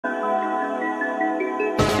The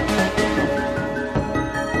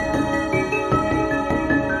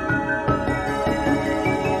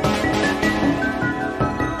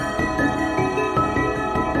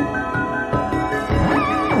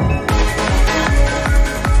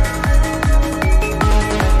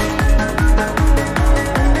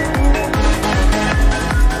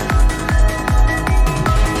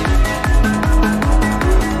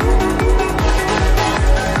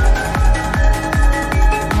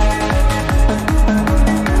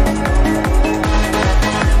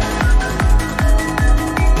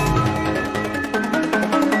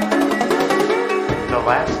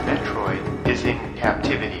last Metroid is in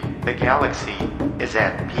captivity. The galaxy is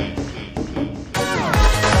at peace.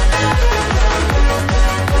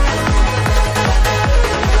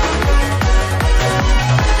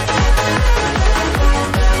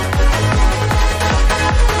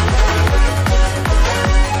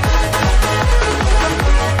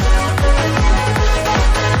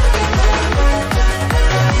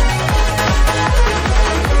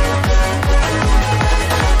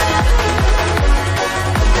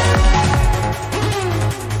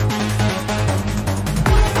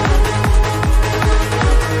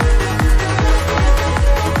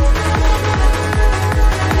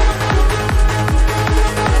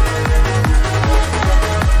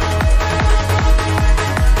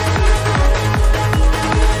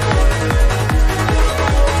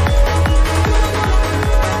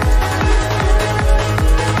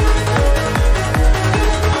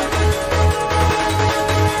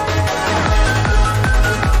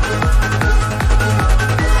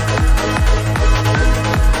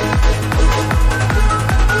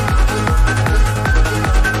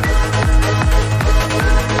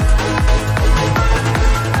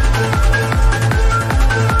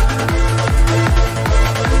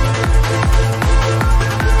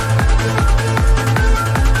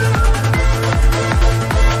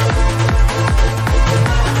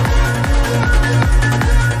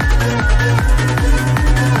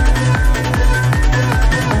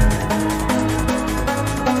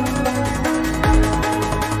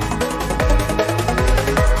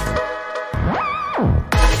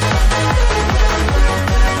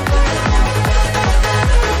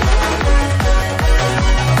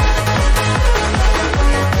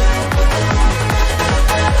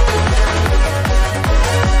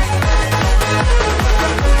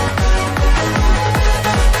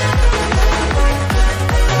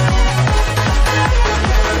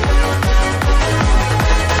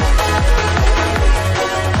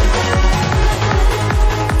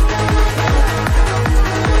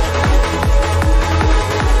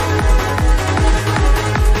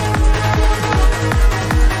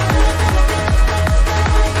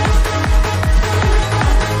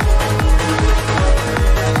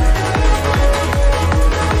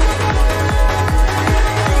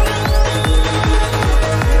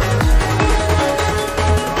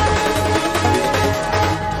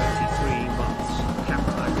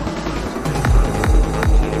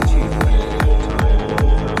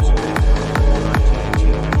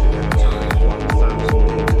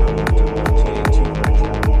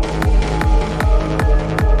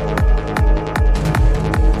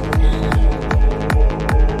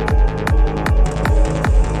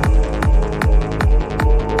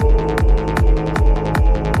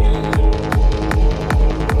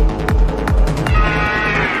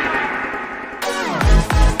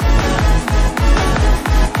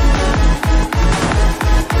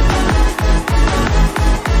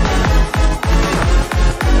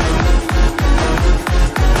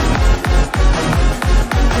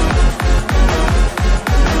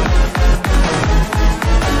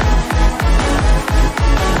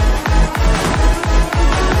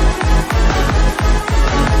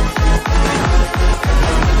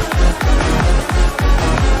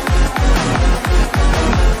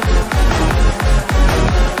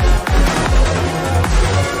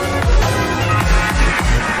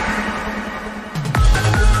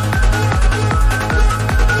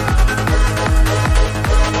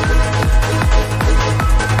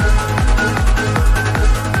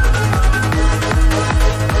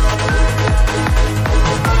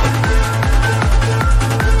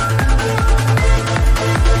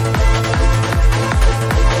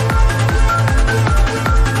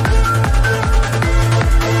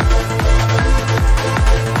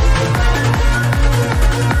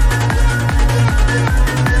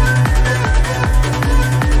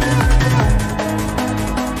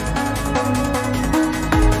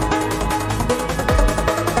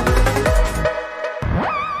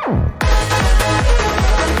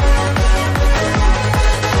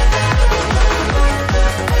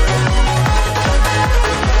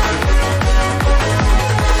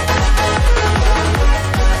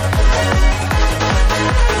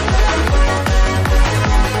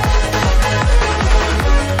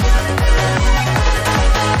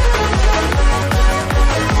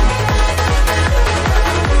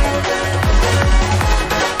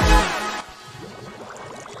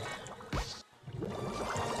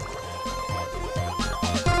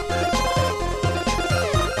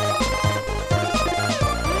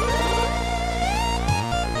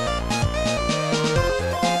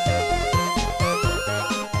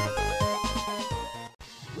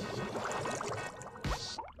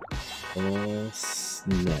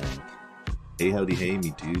 howdy, hey,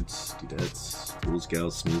 me dudes, dudettes, fools,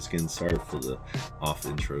 gals, smooth skin. Sorry for the off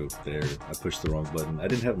intro there. I pushed the wrong button. I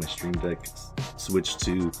didn't have my stream deck switched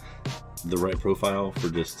to the right profile for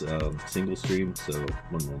just single stream, so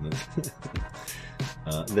one moment.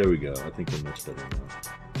 There we go. I think I'm much better now.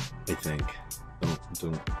 I think.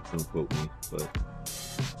 Don't quote me, but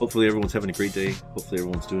hopefully everyone's having a great day. Hopefully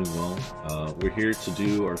everyone's doing well. We're here to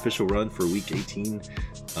do our official run for week 18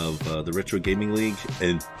 of the Retro Gaming League,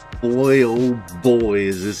 and boy, oh boy,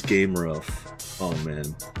 is this game rough. Oh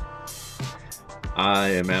man, I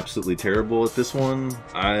am absolutely terrible at this one.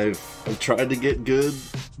 I've tried to get good,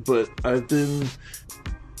 but I've been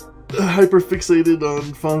hyper fixated on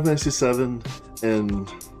Final Fantasy VII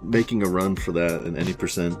and making a run for that, an any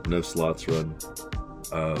percent no slots run.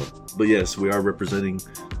 But yes, we are representing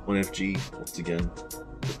 1FG once again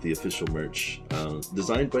with the official merch,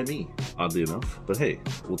 designed by me, oddly enough. But hey,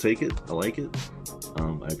 we'll take it. I like it.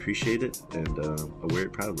 I appreciate it, and I wear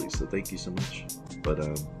it proudly. So thank you so much.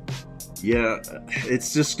 But yeah,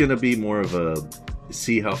 it's just gonna be more of a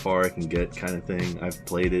see how far I can get kind of thing. I've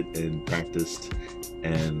played it and practiced,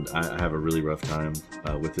 and I have a really rough time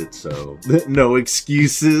with it. So no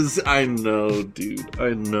excuses. I know, dude.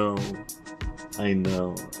 I know.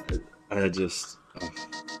 I just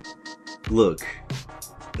look.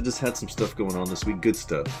 I just had some stuff going on this week, good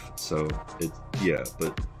stuff. So yeah,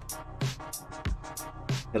 but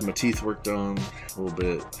had my teeth worked on a little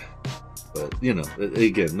bit. But you know,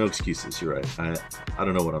 again, no excuses. You're right. I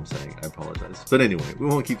don't know what I'm saying. I apologize. But anyway, we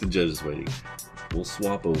won't keep the judges waiting. We'll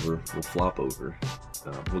swap over. We'll flop over.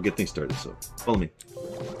 We'll get things started. So follow me.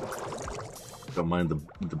 Don't mind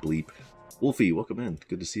the bleep. Wolfie, welcome in.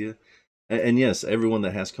 Good to see you. And yes, everyone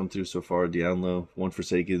that has come through so far, Dianlo, One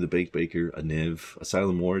Forsaken, The Baked Baker, a Niv,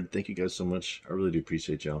 Asylum Ward, thank you guys so much. I really do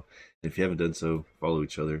appreciate y'all. And if you haven't done so, follow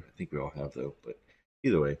each other. I think we all have, though. But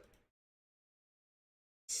either way, let's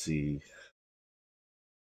see.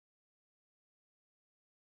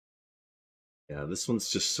 Yeah, this one's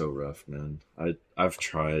just so rough, man. I've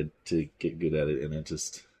tried to get good at it, and I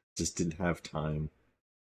just didn't have time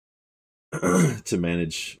to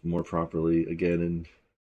manage more properly again and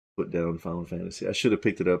put down Final Fantasy. I should have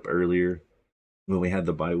picked it up earlier when we had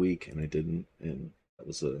the bye week, and I didn't, and that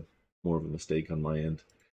was more of a mistake on my end.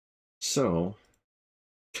 So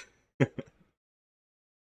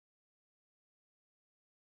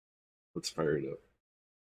let's fire it up.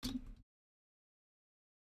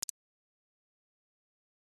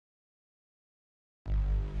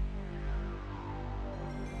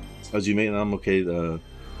 How's you, mate? I'm okay.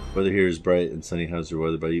 Weather here is bright and sunny. How's your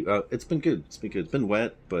weather by you? It's been good. It's been good. It's been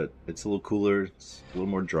wet, but it's a little cooler. It's a little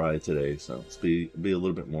more dry today, so it's be a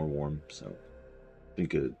little bit more warm. So it's been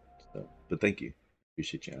good. So, but thank you.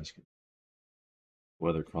 Appreciate you asking.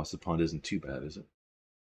 Weather across the pond isn't too bad, is it?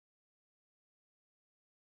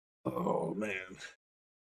 Oh man, I'm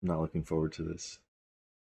not looking forward to this.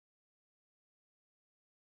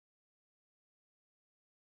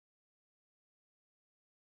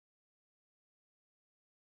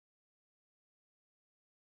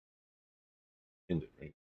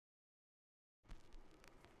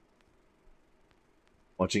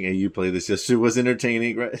 Watching AU play this yesterday was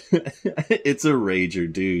entertaining, right? It's a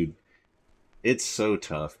rager, dude. It's so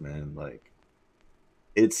tough, man. Like,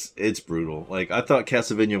 it's brutal. Like, I thought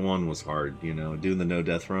Castlevania 1 was hard, you know, doing the no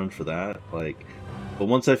death run for that. Like, but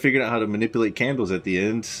once I figured out how to manipulate candles at the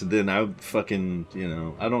end, then I fucking, you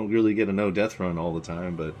know, I don't really get a no death run all the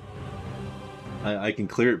time, but I can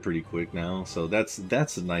clear it pretty quick now. So that's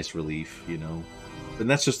a nice relief, you know. And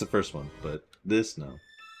that's just the first one, but this, no.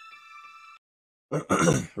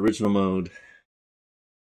 Original mode.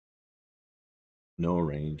 No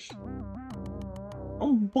arranged.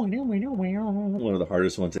 Oh boy, one of the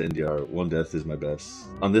hardest ones to NDR. One death is my best.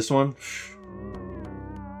 On this one,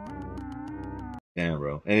 damn,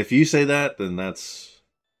 bro. And if you say that, then that's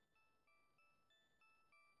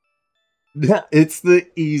it's the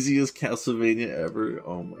easiest Castlevania ever.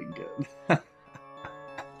 Oh my god.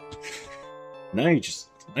 Now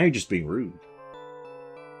you're just being rude.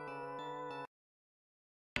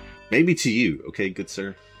 Maybe to you, okay, good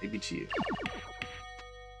sir. Maybe to you.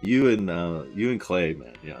 You and Clay,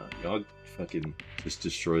 man, yeah, y'all fucking just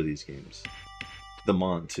destroy these games. The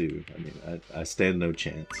Mont too. I mean, I stand no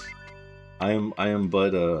chance. I am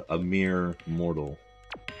but a mere mortal.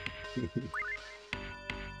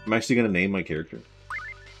 I'm actually gonna name my character,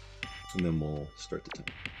 and then we'll start the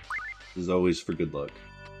time. This is always for good luck.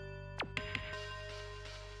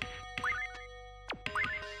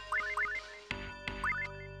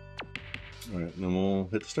 Alright, then we'll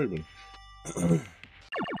hit the start button.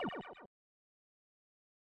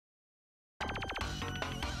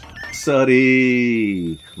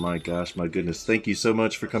 Suddy! My gosh, my goodness. Thank you so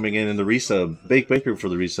much for coming in the resub. Bake Baker for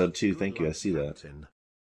the resub too. Thank you. I see that.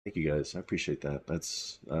 Thank you guys. I appreciate that.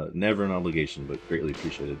 That's never an obligation, but greatly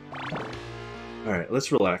appreciated. Alright,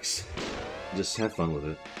 let's relax. Just have fun with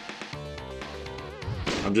it.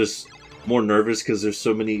 I'm just more nervous because there's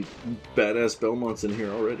so many badass Belmonts in here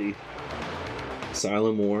already.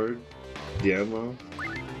 Asylum Ward, Diablo,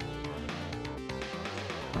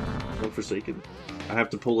 Unforsaken. I have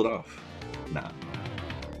to pull it off. Nah.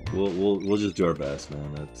 We'll just do our best,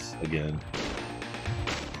 man. That's again.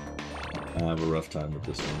 I have a rough time with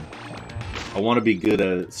this one. I want to be good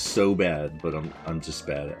at it so bad, but I'm just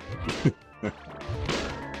bad at it.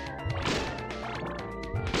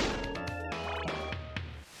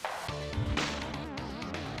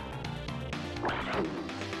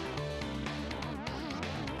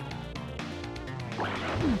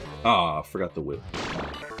 Ah, I forgot the whip.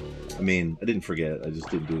 I mean, I didn't forget, I just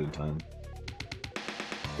didn't do it in time.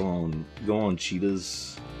 Go on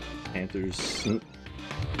cheetahs, panthers. They're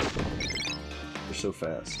so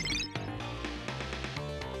fast.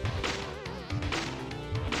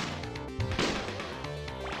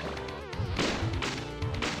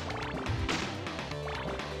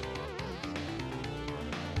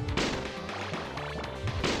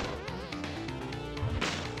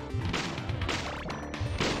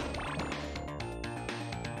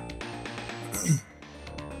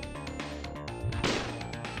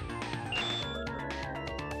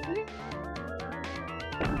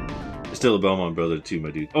 Still a Belmont brother too,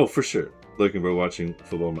 my dude. Oh, for sure. Looking, bro, watching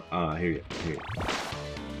football. Ah, I hear you. I hear you.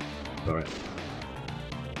 All right.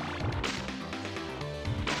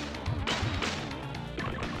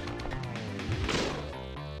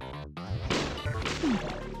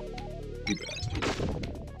 You bastard.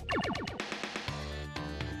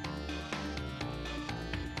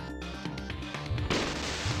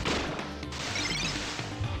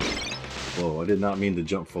 Whoa, I did not mean to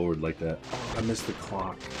jump forward like that. Oh, I missed the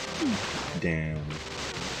clock. Damn.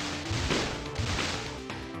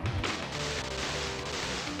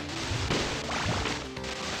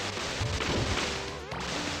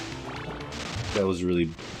 That was a really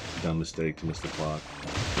dumb mistake to miss the clock.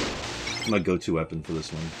 My go-to weapon for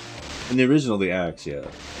this one. In the original, the axe, yeah.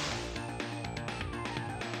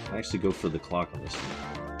 I actually go for the clock on this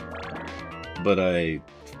one. But I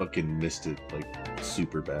fucking missed it, like,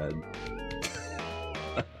 super bad.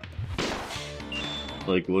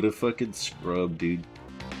 Like, what a fucking scrub, dude.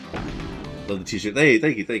 Love the t-shirt. Hey,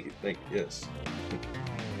 thank you, yes.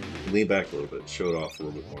 Lean back a little bit, show it off a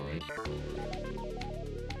little bit more, right?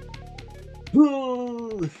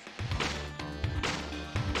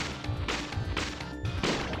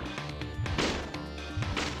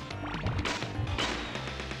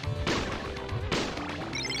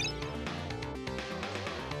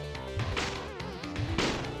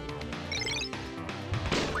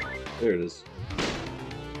 There it is.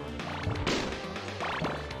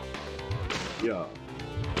 Yeah.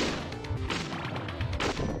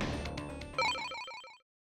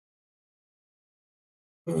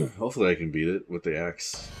 Hopefully I can beat it with the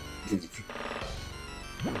axe.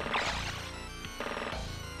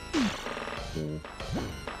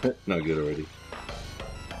 Not good already.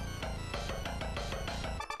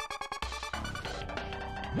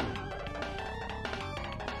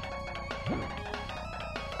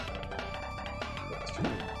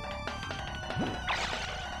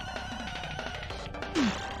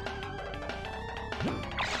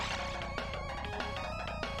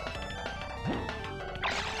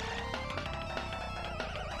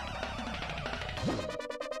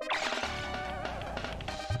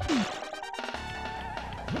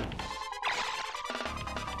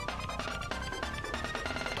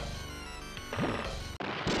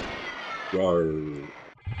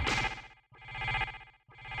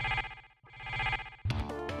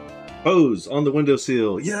 Pose on the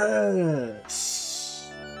windowsill. Yes!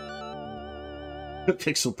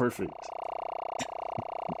 Pixel perfect.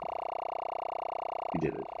 We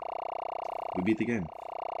did it. We beat the game.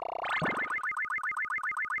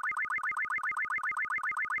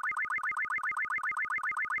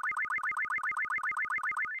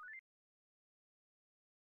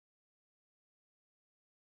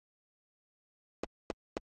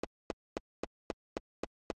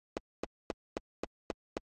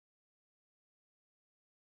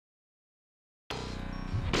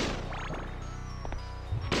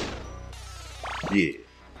 Yeah.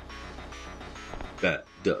 Bat,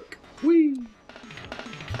 duck. Whee!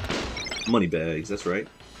 Money bags, that's right.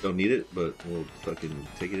 Don't need it, but we'll fucking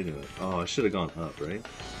take it anyway. Oh, I should have gone up, right?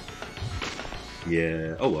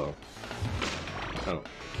 Yeah. Oh well. Oh.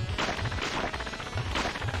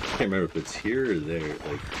 can't remember if it's here or there.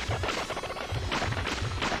 Like,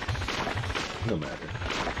 no matter.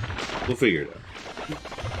 We'll figure it out.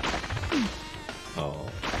 Oh,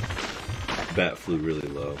 bat flew really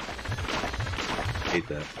low. Hate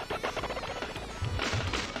that.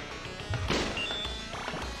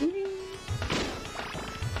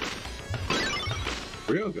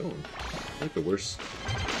 Where y'all going? Like the worst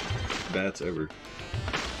bats ever.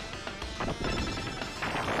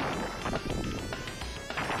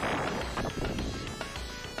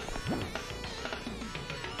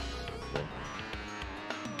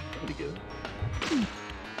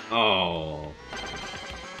 Oh,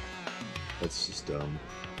 that's just dumb.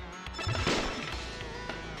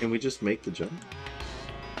 Can we just make the jump?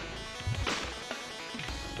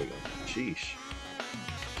 There we go. Sheesh.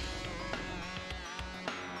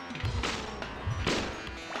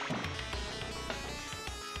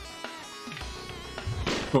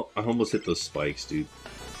 Oh, I almost hit those spikes, dude.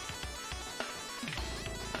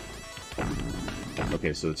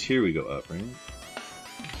 Okay, so it's here we go up, right?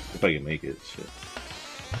 If I can make it, shit.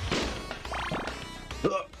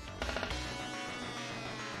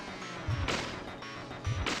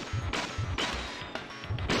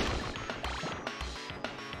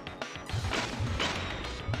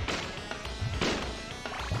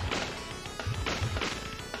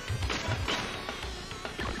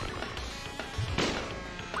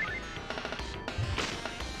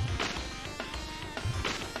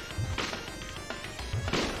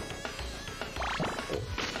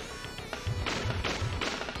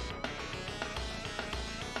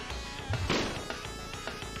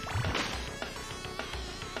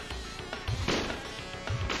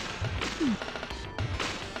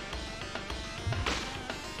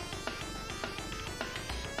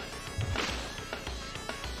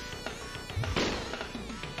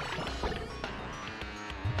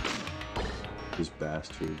 This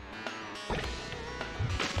bastard.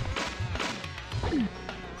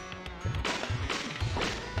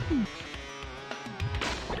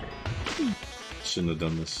 Shouldn't have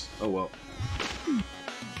done this. Oh well.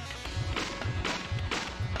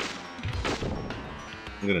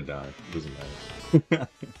 I'm gonna die. It doesn't matter.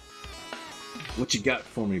 What you got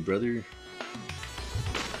for me, brother?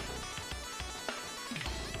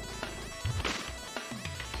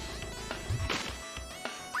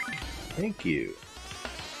 Thank you.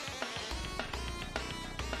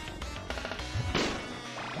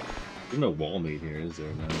 There's no wall meat here, is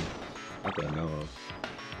there? No. Not that I know of.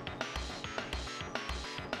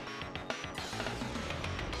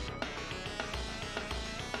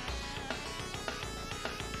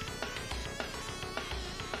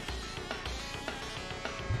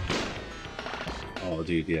 Oh,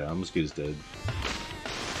 dude, yeah, I'm as good as dead.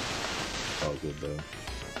 All good, though.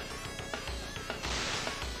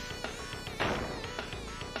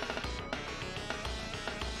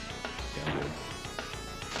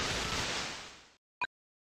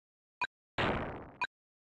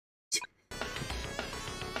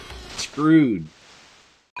 Screwed.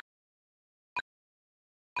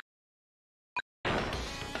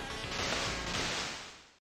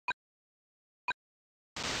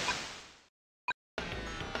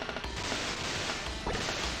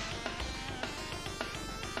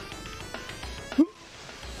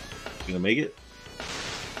 Gonna make it?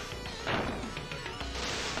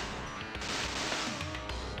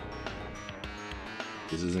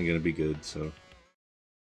 This isn't gonna be good, so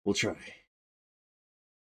we'll try.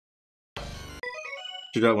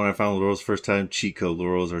 Should out when I found Laurel's first time, cheat code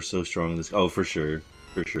Laurels are so strong in this. Oh, for sure.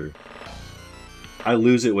 For sure. I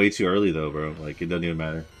lose it way too early though, bro. Like, it doesn't even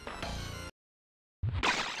matter.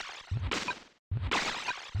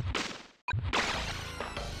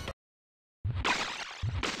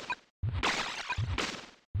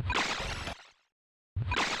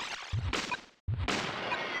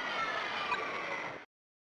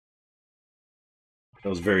 That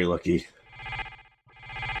was very lucky.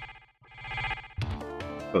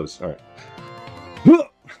 Close. Alright.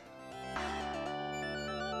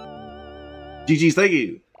 GG's, thank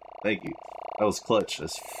you! Thank you. That was clutch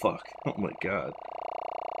as fuck. Oh my god.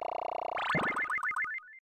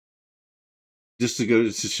 Just to go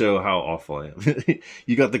to show how awful I am.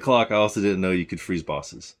 You got the clock, I also didn't know you could freeze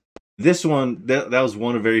bosses. This one, that was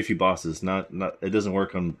one of very few bosses. Not it doesn't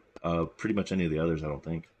work on pretty much any of the others, I don't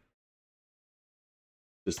think.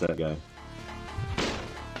 Just that guy.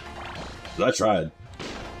 I tried.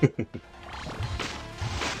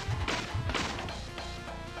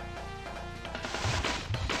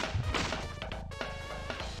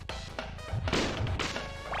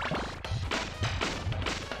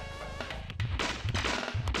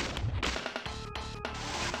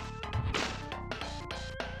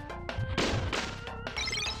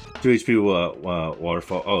 2 HP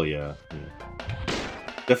waterfall. Oh yeah.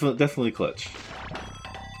 Definitely clutch.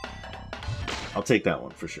 I'll take that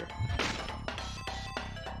one for sure.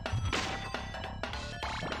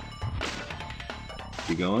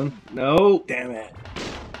 Keep going. No, damn it.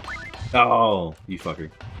 Oh, you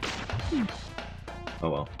fucker. Oh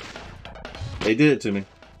well. They did it to me.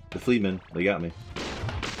 The Fleetmen, they got me.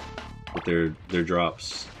 With their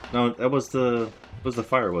drops. No, that was the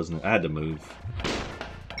fire, wasn't it? I had to move.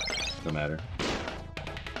 No matter.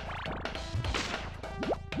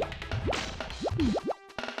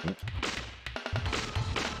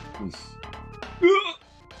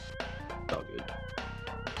 All good.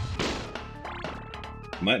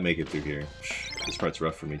 Might make it through here. This part's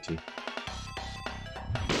rough for me too.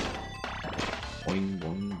 Boing,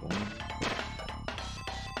 boing, boing.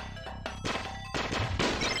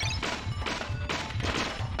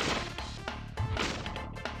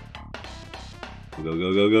 Go,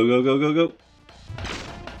 go, go, go, go, go, go, go.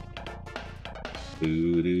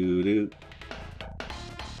 Do, do, do.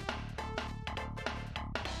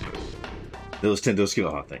 Those Tendo skill.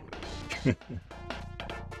 Oh, thank you.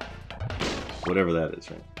 Whatever that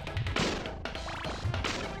is, right?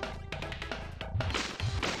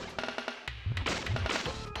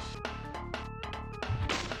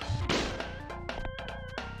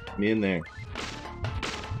 Me in there.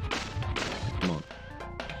 Come on.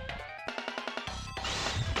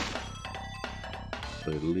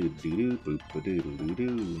 Ba-doodle-doo-doo,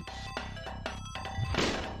 boop-ba-doodle-doo-doo.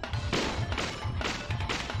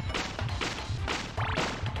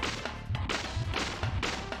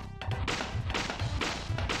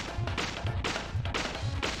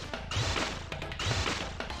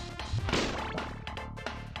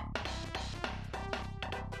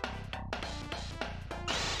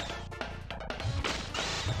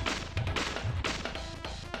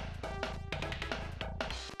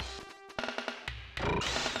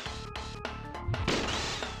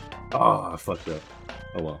 Oh, I fucked up.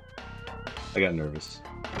 Oh well. I got nervous.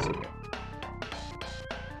 It's okay.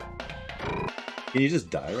 Can you just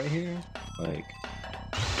die right here? Like,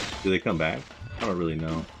 do they come back? I don't really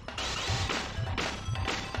know.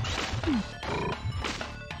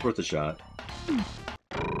 Worth a shot.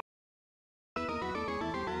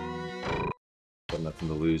 Got nothing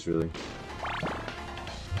to lose, really.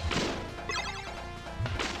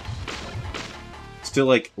 Still,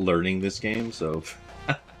 like, learning this game, so...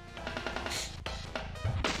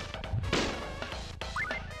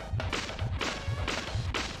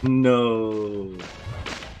 No,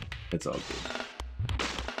 it's all good.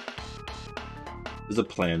 There's a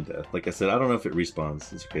planned death. Like I said, I don't know if it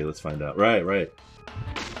respawns. It's okay. Let's find out. Right, right.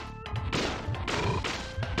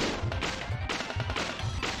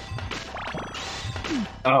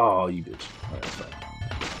 Oh, you bitch. All right, that's fine.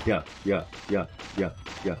 Yeah, yeah, yeah, yeah,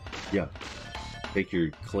 yeah, yeah. Take your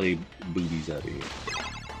clay boobies out of here.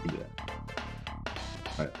 Do that.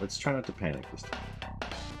 All right, let's try not to panic this time.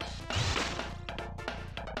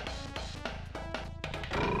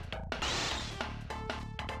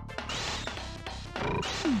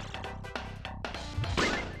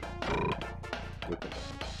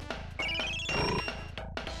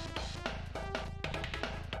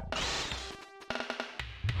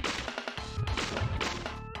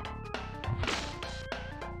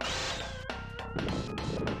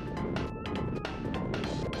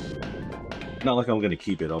 Not like I'm gonna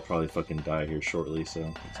keep it. I'll probably fucking die here shortly,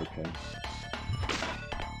 so it's okay.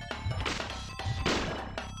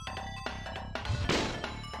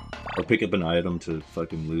 Or pick up an item to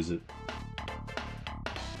fucking lose it.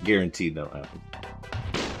 Guaranteed that'll happen.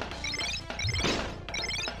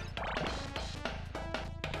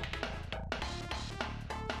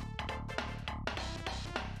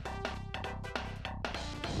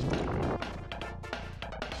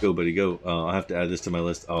 Go, buddy, go. I'll have to add this to my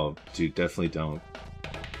list. Oh, dude, definitely don't.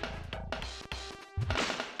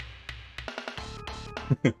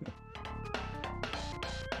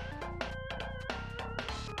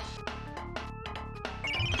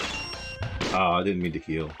 Oh, I didn't mean to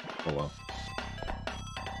heal. Oh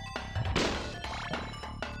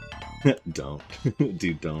well. Don't.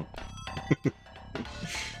 Dude, don't.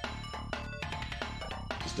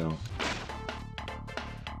 Just don't.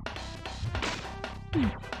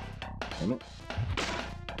 Damn it.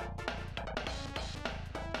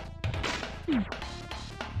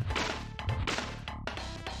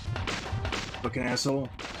 Fucking asshole.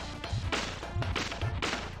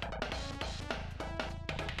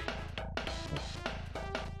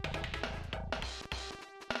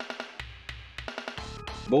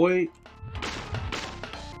 Boy,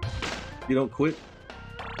 you don't quit.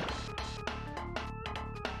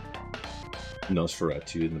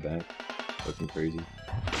 Nosferatu in the back. Fucking crazy.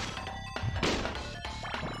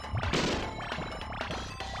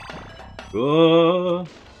 Oh!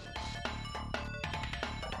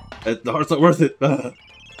 The heart's not worth it!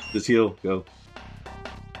 Just heal, go.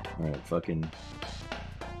 Alright, fucking...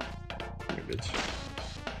 Come here, bitch.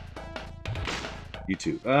 You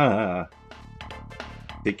too. Ah!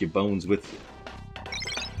 Take your bones with you.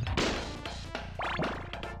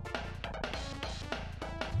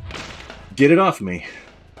 Get it off me!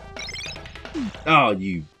 Oh,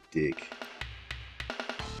 you dick.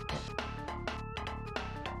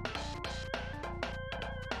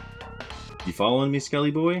 You following me, Skelly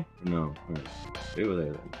boy? No. Alright. Stay over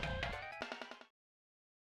there then.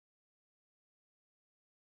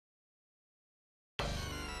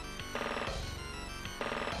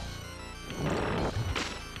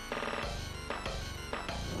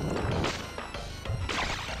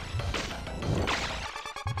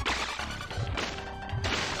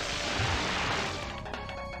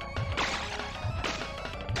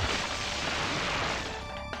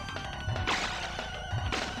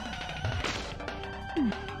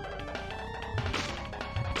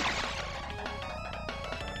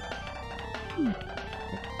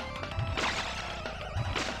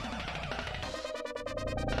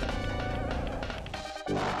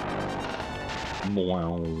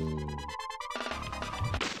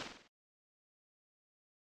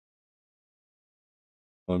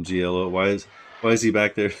 OMG, why is he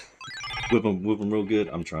back there? whip him real good.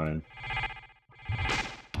 I'm trying.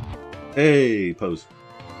 Hey, pose.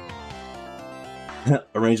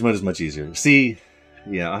 Arrangement is much easier. See,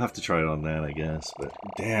 yeah, I'll have to try it on that, I guess. But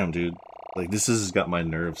damn, dude, like this has got my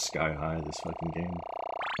nerves sky high. This fucking game.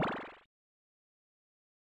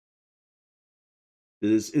 It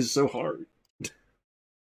is so hard.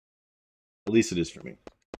 At least it is for me.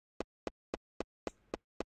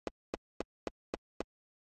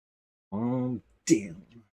 Damn.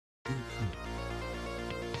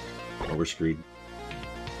 Oh, we're screwed.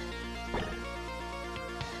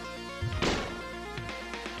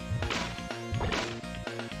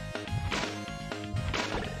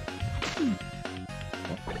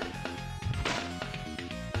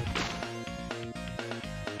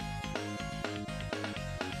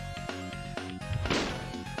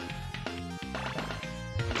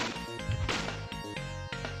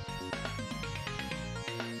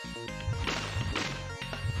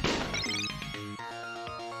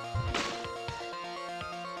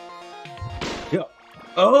 Yeah.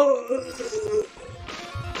 Oh.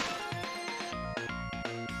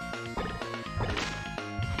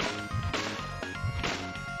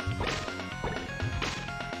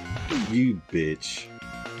 You bitch.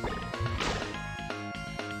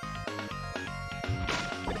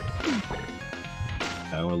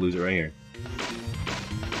 I don't want to lose it right here.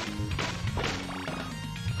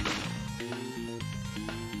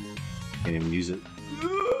 Can't even use it.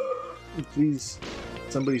 Please,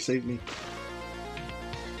 somebody save me.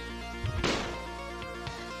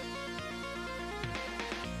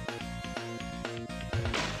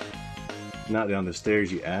 Not down the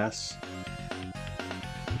stairs, you ass.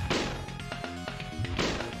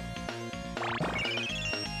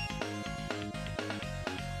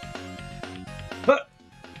 Huh.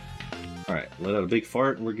 Alright, let out a big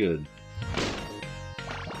fart and we're good.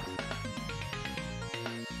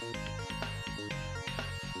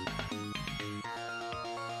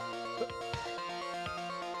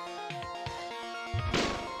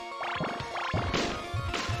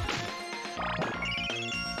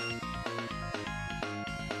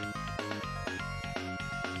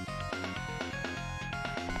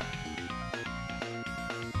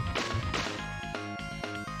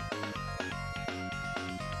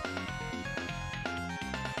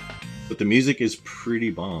 But the music is pretty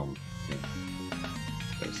bomb. Yeah,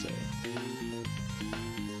 gotta say.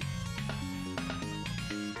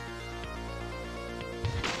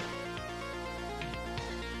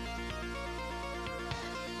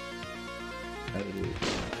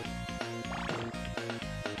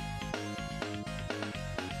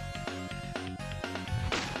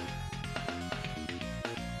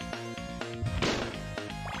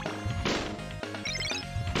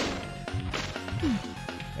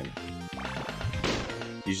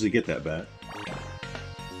 Usually get that bat.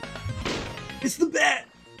 It's the bat!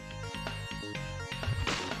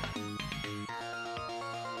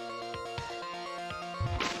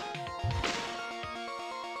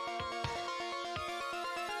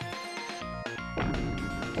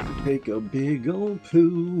 Take a big old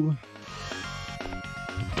poo.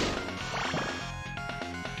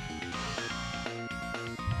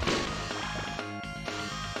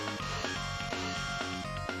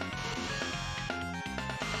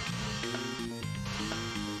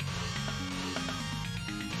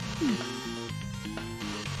 I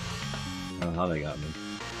don't know how they got me.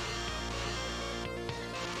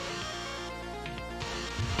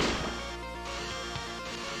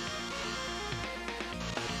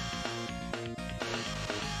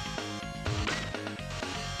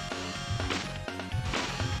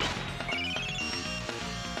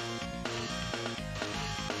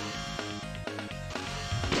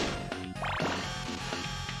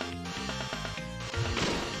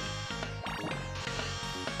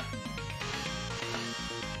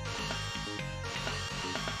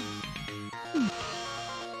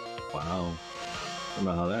 Wow. I don't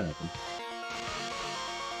know how that happened.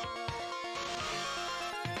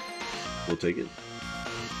 We'll take it.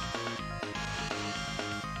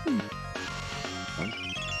 Fine.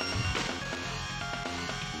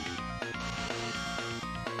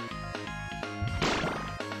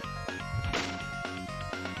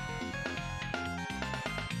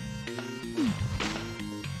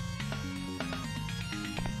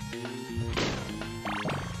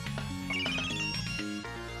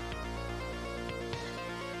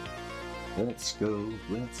 Let's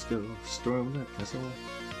go, storm that castle.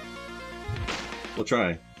 We'll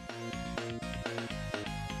try.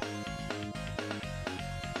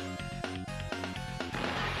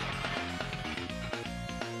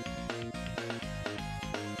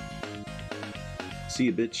 See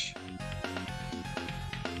you, bitch.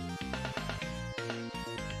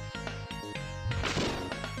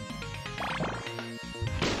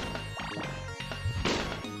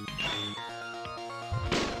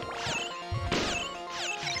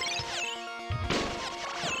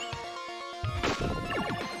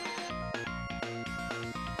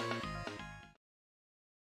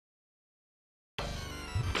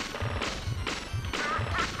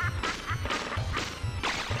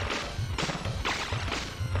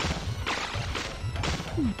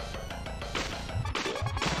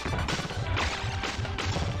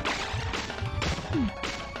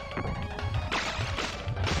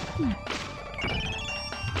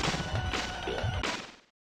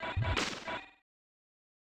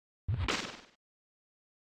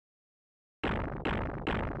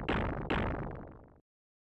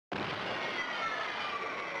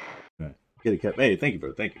 Get a cut. Hey, thank you,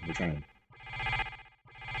 bro. Thank you. We're trying.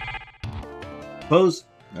 Pose.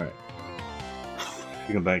 All right.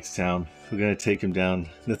 We're going back to town. We're gonna take him down.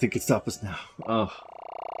 Nothing can stop us now. Oh,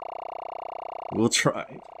 we'll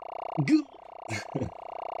try.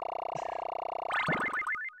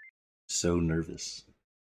 So nervous.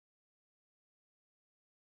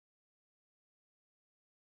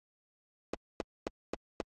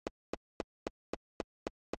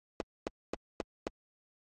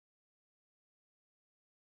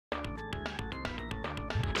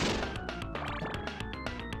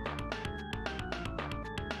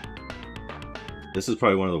 This is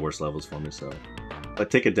probably one of the worst levels for me, so if I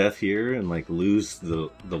take a death here and like lose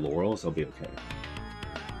the laurels, I'll be okay.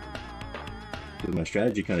 Because my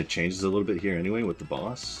strategy kind of changes a little bit here anyway with the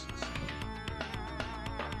boss. So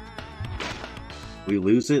if we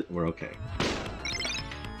lose it, we're okay.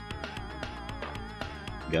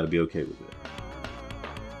 Gotta be okay with it.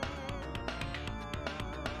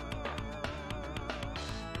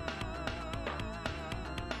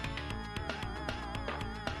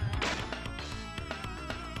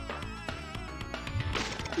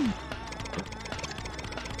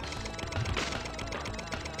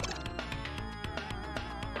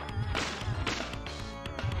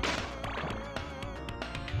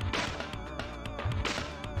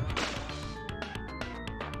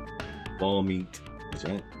 Ball meat. That's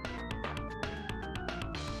right.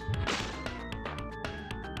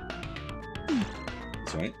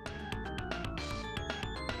 That's right.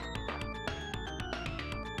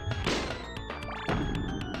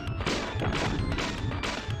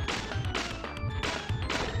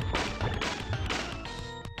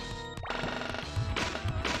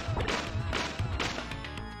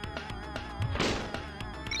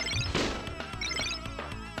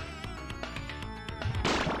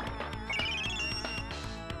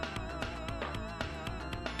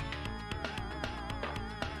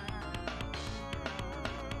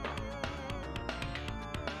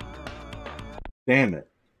 Damn it.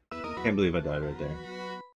 Can't believe I died right there.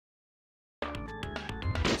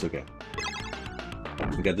 It's okay.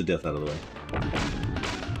 We got the death out of the way.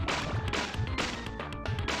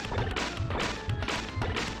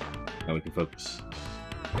 Now we can focus.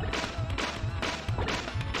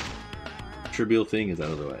 Trivial thing is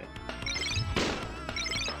out of the way.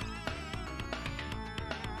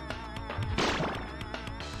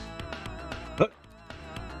 Huh.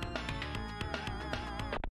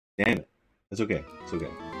 Damn it. It's okay. It's okay.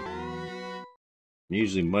 I'm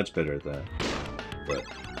usually much better at that, but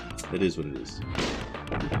it is what it is.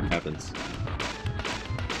 It happens.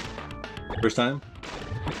 First time?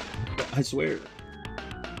 I swear.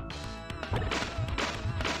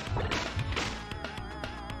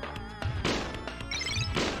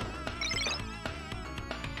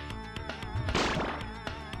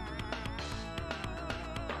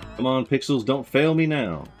 Come on, pixels, don't fail me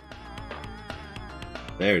now.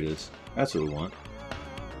 There it is. That's what we want.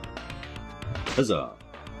 Huzzah.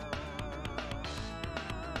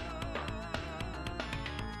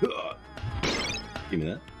 Give me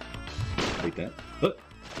that. Take that.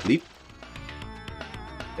 Leap.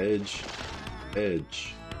 Edge.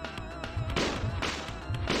 Edge.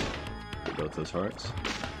 Get both those hearts.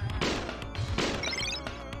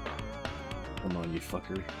 Come on, you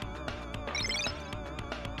fucker.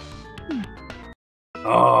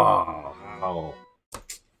 Oh, how?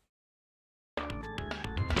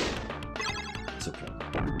 It's okay.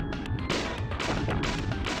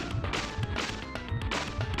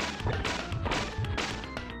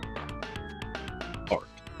 Art.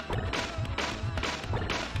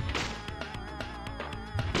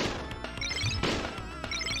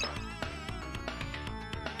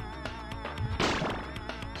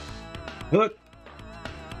 Hook.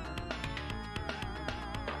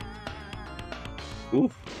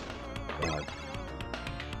 Oof. God.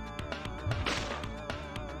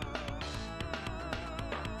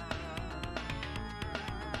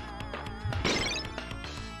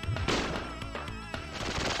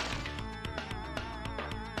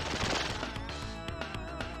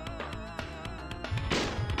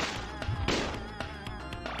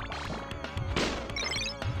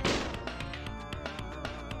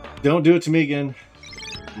 Don't do it to me again.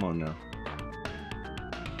 Come on now.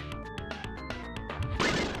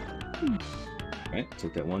 Alright,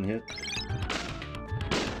 took that one hit.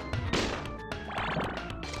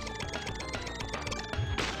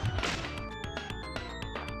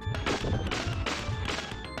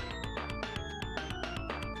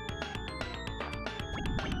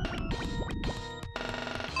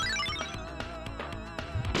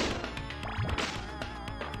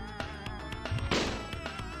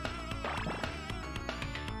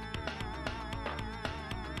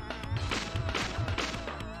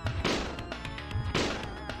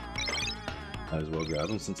 Might as well grab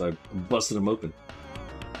him since I busted him open.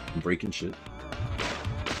 I'm breaking shit.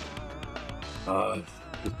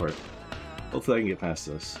 This part. Hopefully I can get past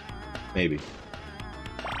this. Maybe.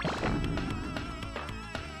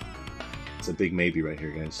 It's a big maybe right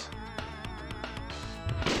here, guys.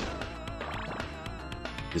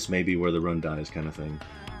 This may be where the run dies kind of thing.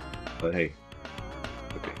 But hey.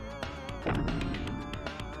 Okay.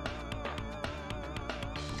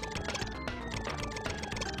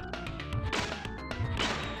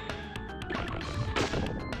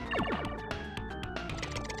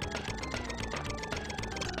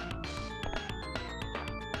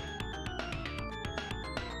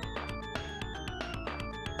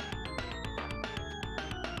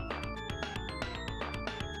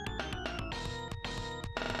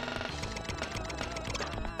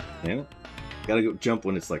 Yeah, gotta go jump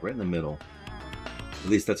when it's like right in the middle. At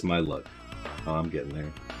least that's my luck. Oh, I'm getting there.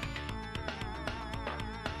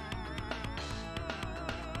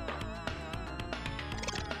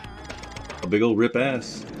 A big old rip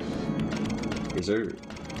ass. Reserve.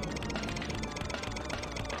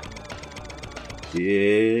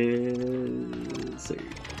 Yes, sir.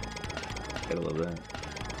 Gotta love that.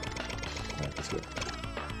 Alright, let's go.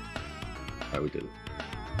 Alright, we did it.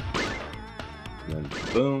 And then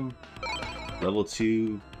boom, level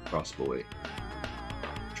 2 crossbow.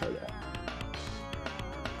 Try that.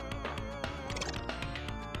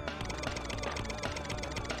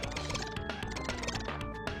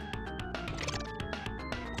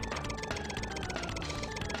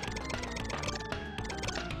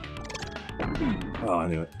 Oh, I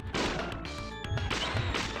knew it.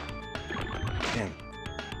 Damn.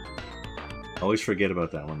 I always forget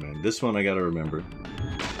about that one, man. This one I gotta remember.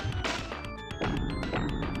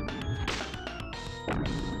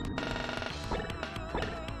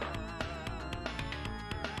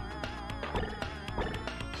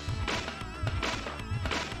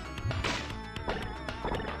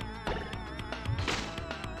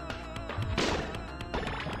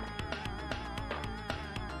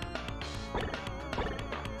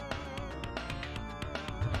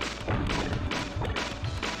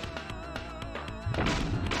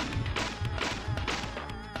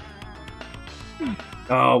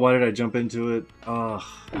 Oh, why did I jump into it? Oh,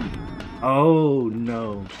 oh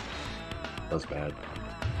no. That was bad.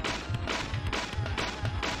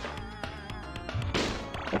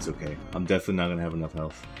 I It's okay. I'm definitely not gonna have enough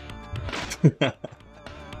health.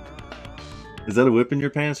 Is that a whip in your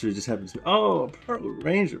pants, or it just happens to be... Oh, a Pearl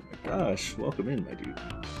Ranger. My gosh. Welcome in, my dude.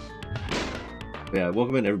 Yeah,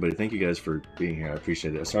 welcome in, everybody. Thank you guys for being here. I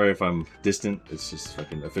appreciate it. Sorry if I'm distant. It's just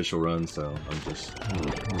fucking official run, so I'm just...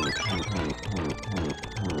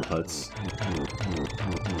 Putts.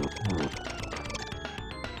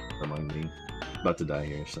 Remind me. About to die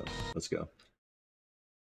here, so let's go.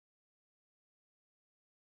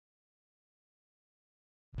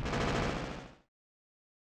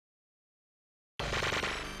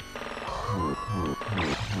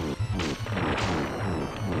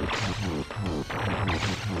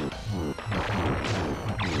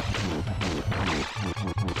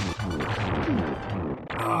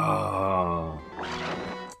 Oh,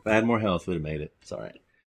 if I had more health, would have made it. It's alright.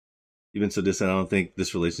 You've been so distant, I don't think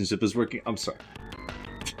this relationship is working. I'm sorry.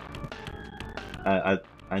 I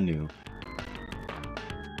knew.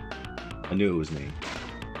 I knew it was me.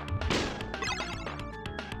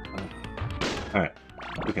 Alright.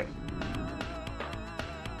 Okay.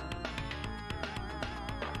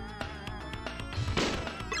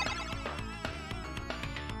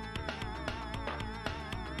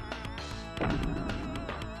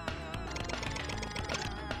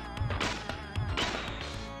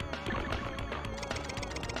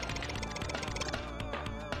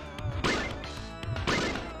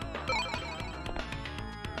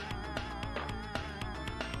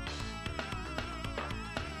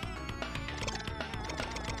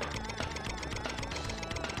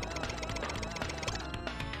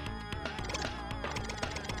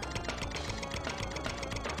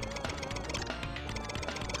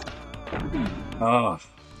 Oh.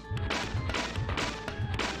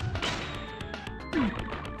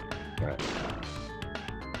 Right.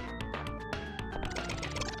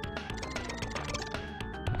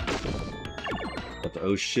 Got the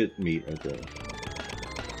oh shit meat right there.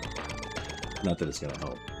 Not that it's gonna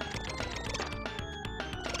help.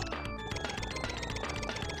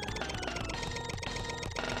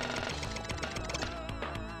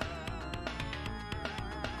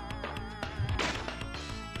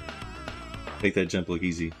 Make that jump look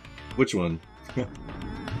easy. Which one?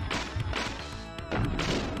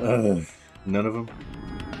 None of them?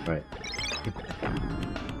 Right.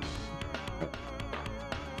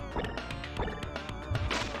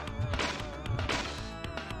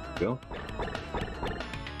 Go.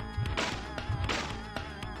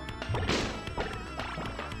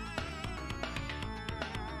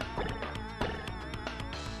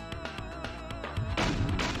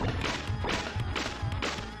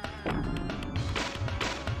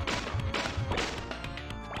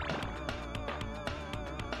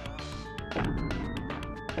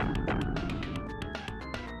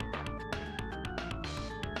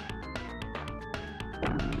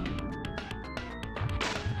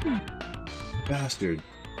 Bastard.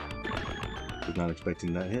 Was not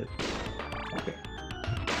expecting that hit. Okay.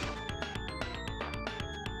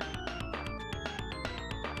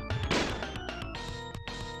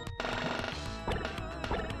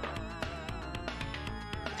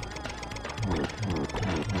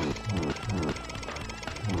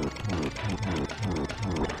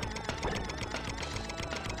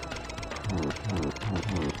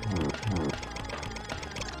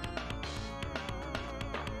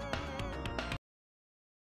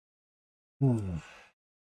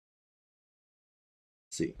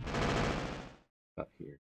 Let's see. Up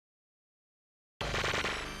here.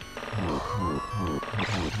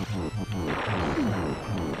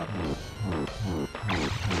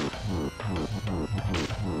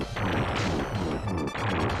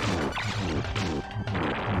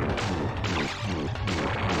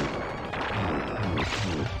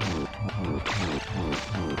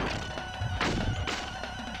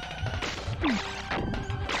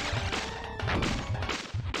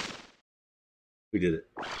 We did it.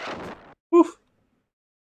 Woof!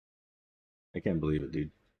 I can't believe it,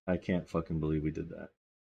 dude. I can't fucking believe we did that.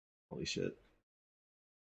 Holy shit.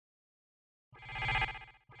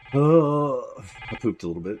 Oh, I pooped a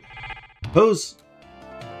little bit. Pose!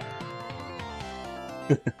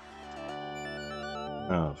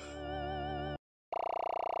 Oh.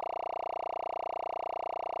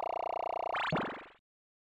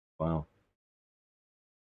 Wow.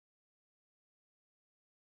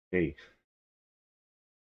 Hey.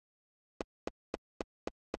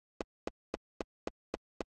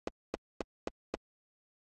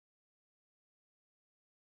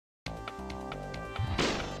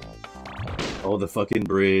 Oh, the fucking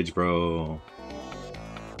bridge, bro.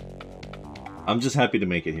 I'm just happy to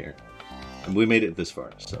make it here. And we made it this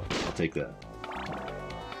far, so I'll take that.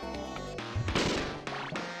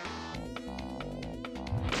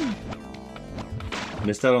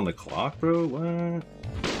 Missed out on the clock, bro? What? I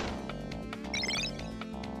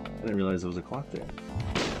didn't realize there was a clock there.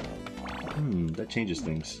 That changes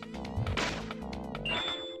things.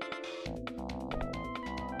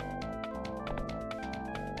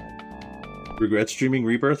 Regret streaming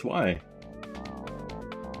Rebirth? Why?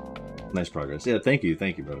 Nice progress. Yeah, thank you,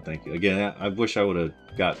 bro. Thank you. Again, I wish I would have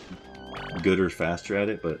got gooder faster at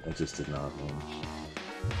it, but I just did not, man.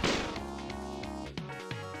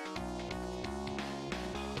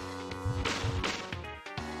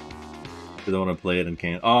 I don't want to play it and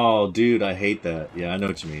can't. Oh, dude, I hate that. Yeah, I know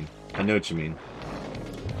what you mean. I know what you mean.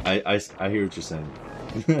 I hear what you're saying.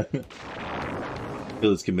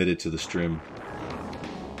 Phil is committed to the stream.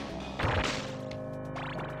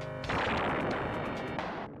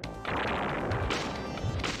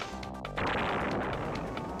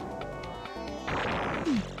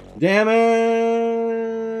 Damn it!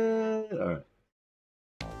 Alright.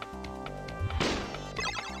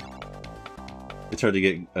 It's hard to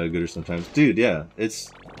get gooder sometimes. Dude, yeah.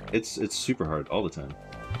 It's super hard all the time.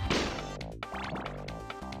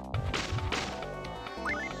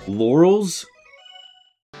 Laurels?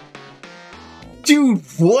 Dude,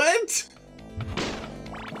 what?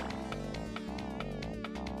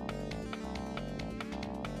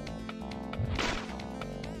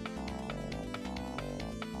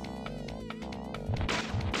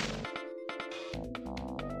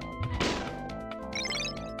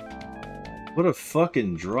 What a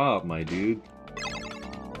fucking drop, my dude.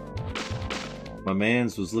 My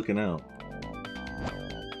mans was looking out.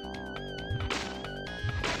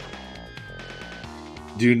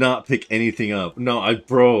 Do not pick anything up. No,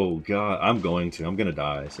 bro, God, I'm gonna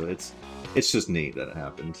die. So it's just neat that it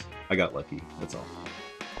happened. I got lucky. That's all.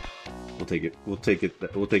 We'll take it. We'll take it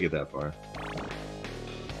that far.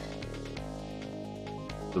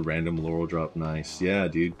 The random laurel drop, nice. Yeah,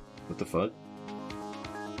 dude. What the fuck?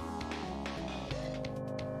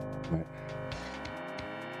 Right.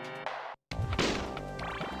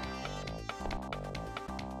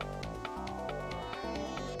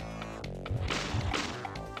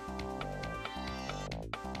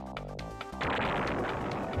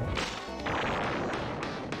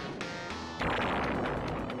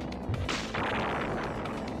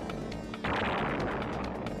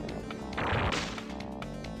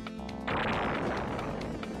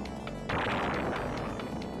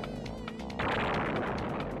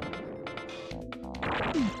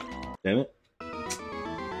 Damn it.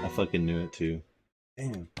 I fucking knew it too.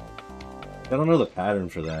 Damn. I don't know the pattern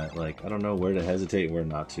for that. Like, I don't know where to hesitate and where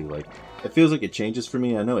not to. Like, it feels like it changes for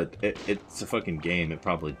me. I know it's a fucking game. It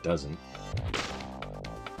probably doesn't.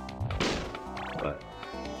 But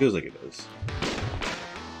it feels like it does.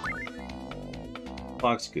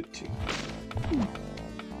 Clock's good too.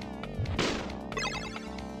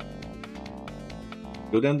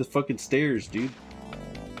 Go down the fucking stairs, dude.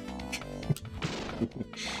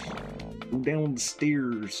 Go down the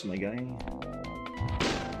stairs, my guy.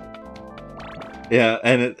 Yeah,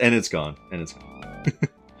 and it's gone. And it's gone.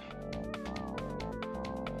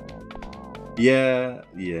 Yeah.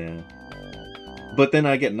 But then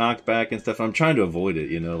I get knocked back and stuff. I'm trying to avoid it,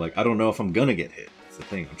 you know? Like, I don't know if I'm gonna get hit. That's the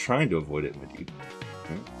thing. I'm trying to avoid it, my dude.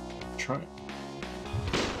 I'm trying.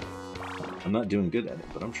 I'm not doing good at it,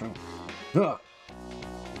 but I'm trying. Ah!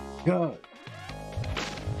 God.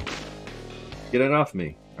 Get it off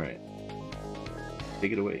me. Alright.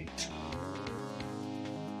 Take it away.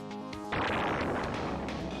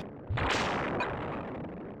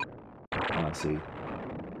 Ah, see.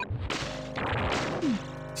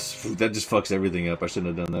 That just fucks everything up. I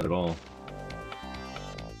shouldn't have done that at all.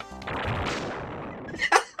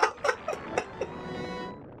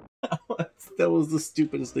 That was the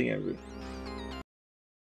stupidest thing ever.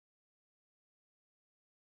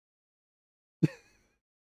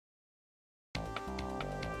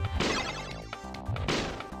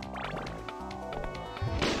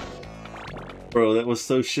 Bro, that was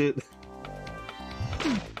so shit.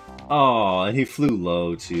 Oh, and he flew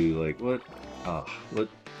low too. Like, what? Oh, what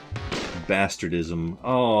bastardism.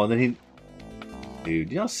 Oh, and then he... Dude,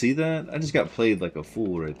 y'all see that? I just got played like a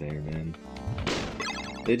fool right there, man.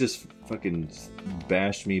 They just fucking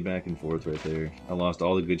bashed me back and forth right there. I lost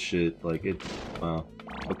all the good shit. Like, it... Wow.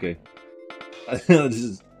 Okay. This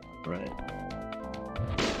is... Right.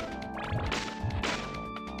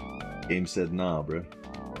 Game said nah, bro.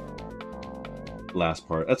 Last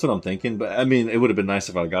part. That's what I'm thinking, but I mean, it would have been nice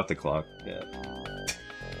if I got the clock. Yeah.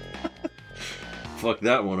 Fuck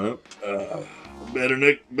that one up.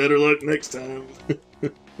 Better luck next time.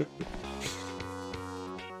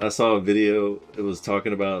 I saw a video. It was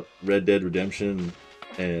talking about Red Dead Redemption,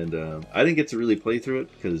 and I didn't get to really play through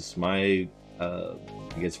it because my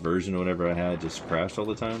I guess version or whatever I had just crashed all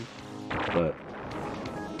the time. But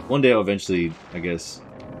one day I'll eventually, I guess,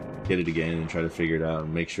 get it again and try to figure it out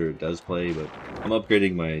and make sure it does play. But I'm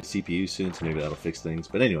upgrading my CPU soon, so maybe that'll fix things.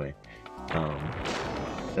 But anyway,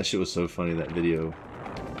 that shit was so funny, that video.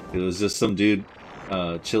 It was just some dude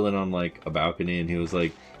chilling on like a balcony, and he was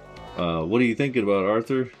like, what are you thinking about,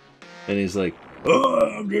 Arthur? And he's like, oh,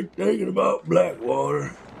 I'm just thinking about Blackwater.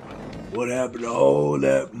 What happened to all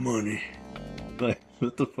that money? Like,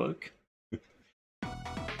 what the fuck?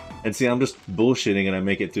 And see, I'm just bullshitting, and I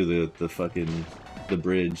make it through the fucking the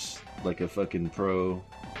bridge like a fucking pro.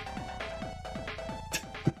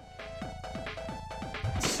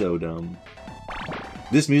 So dumb.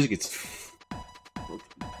 This music, it's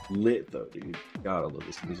lit though, dude. God, I love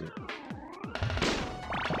this music.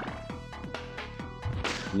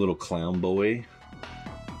 Little clown boy.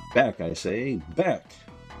 Back, I say, back.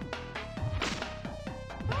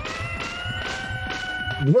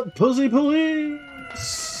 The pussy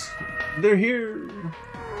police! They're here!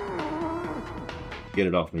 Get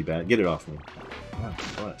it off me, Bat. Get it off me. God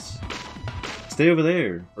bless. Stay over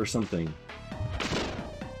there, or something.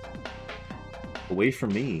 Away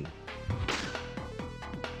from me.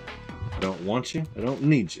 I don't want you. I don't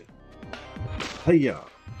need you. Hiya!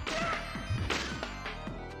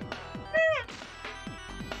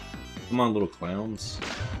 Come on, little clowns.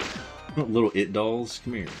 Little it dolls.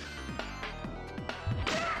 Come here.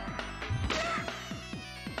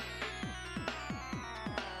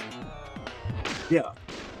 Yeah.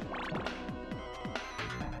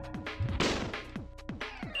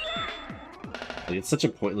 Like, it's such a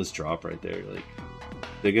pointless drop right there. Like,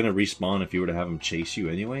 they're gonna respawn if you were to have them chase you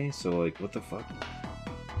anyway, so like, what the fuck?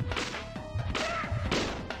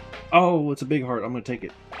 Oh, it's a big heart. I'm gonna take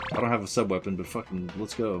it. I don't have a sub-weapon, but fucking,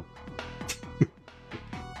 let's go.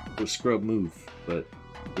 We're scrub move, but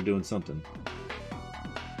we're doing something.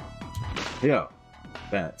 Yeah.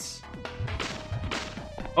 Bats.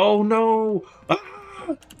 Oh no! Ah!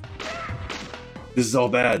 This is all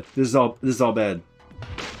bad. This is all bad.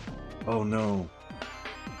 Oh no.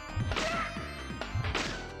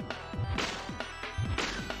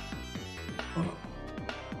 Oh.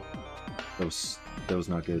 That was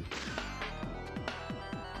not good.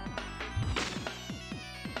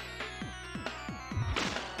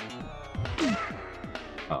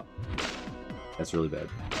 Oh. That's really bad.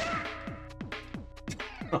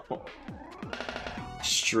 Oh.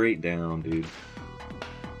 Straight down, dude.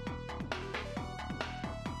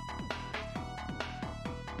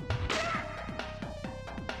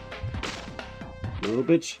 Little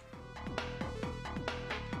bitch.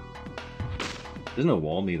 There's no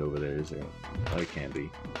wall meat over there, is there? Oh, it can't be.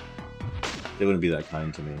 They wouldn't be that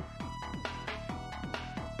kind to me.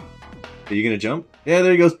 Are you gonna jump? Yeah,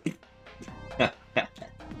 there he goes.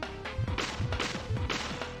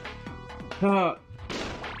 Ah.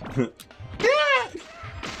 There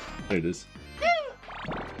it is.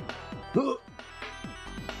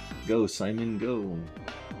 Go, Simon, go.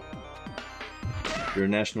 You're a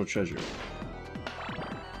national treasure.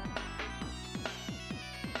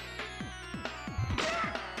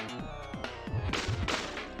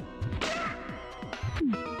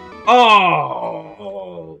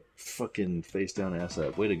 Oh! Fucking face down, ass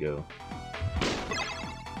up. Way to go.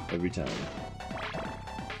 Every time.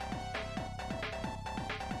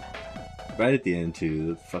 Right at the end,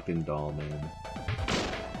 too. The fucking doll, man.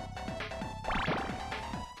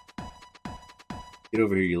 Get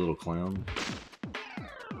over here, you little clown.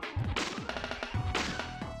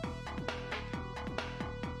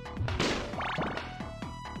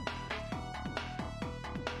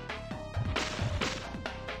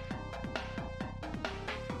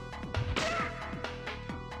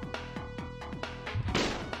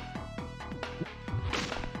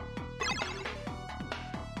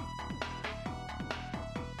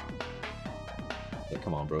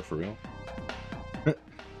 Come on, bro, for real?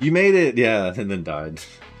 You made it! Yeah, and then died.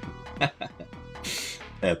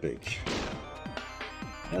 Epic.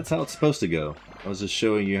 That's how it's supposed to go. I was just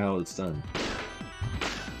showing you how it's done.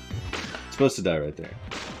 It's supposed to die right there.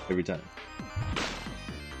 Every time.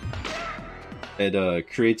 It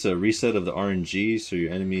creates a reset of the RNG, so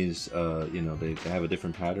your enemies, you know, they have a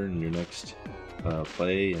different pattern in your next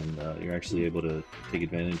play, and you're actually able to take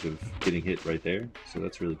advantage of getting hit right there. So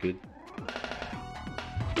that's really good.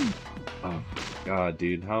 Oh, God,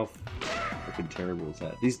 dude, how freaking terrible is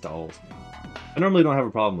that? These dolls, man. I normally don't have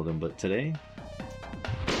a problem with them, but today,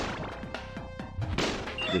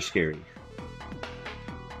 they're scary.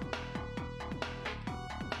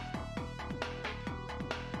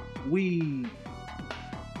 Wee!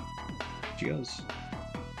 She goes.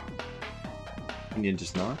 Can you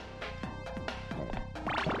just not?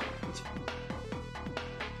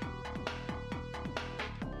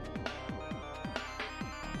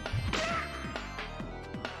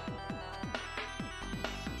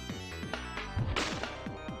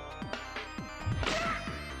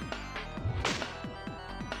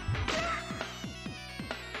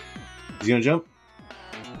 He's gonna jump?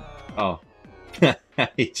 Oh.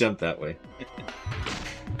 He jumped that way.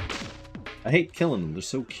 I hate killing them. They're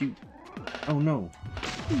so cute. Oh no.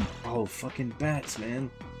 Oh, fucking bats, man.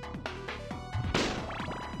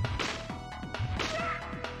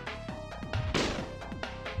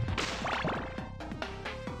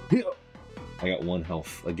 I got 1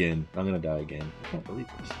 health again. I'm gonna die again. I can't believe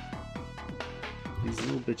this. These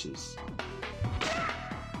little bitches.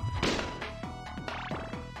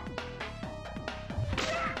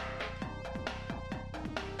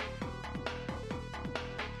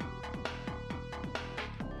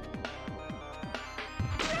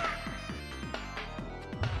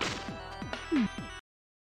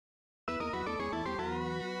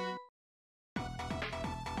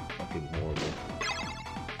 Fucking horrible.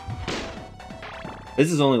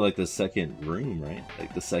 This is only like the second room, right?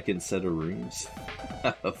 Like the second set of rooms.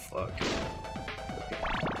 Oh, fuck. Okay.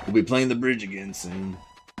 We'll be playing the bridge again soon.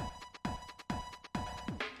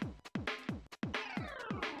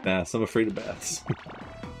 Baths. I'm afraid of baths.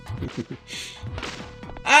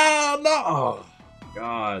 Oh, no!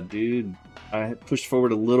 God, dude. I pushed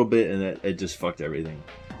forward a little bit and it just fucked everything.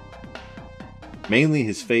 Mainly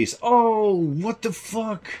his face. Oh, what the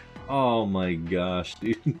fuck? Oh my gosh,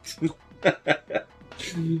 dude.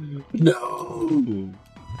 No!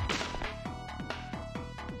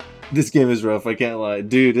 This game is rough, I can't lie.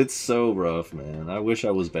 Dude, it's so rough, man. I wish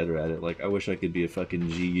I was better at it. Like, I wish I could be a fucking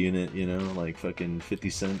G unit, you know? Like fucking 50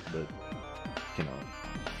 Cent, but cannot.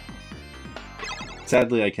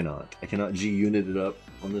 Sadly, I cannot. I cannot G unit it up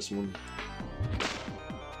on this one.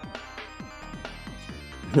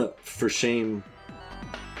 For shame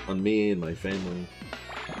on me and my family.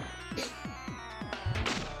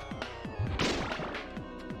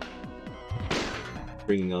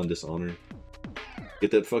 Bringing on dishonor. Get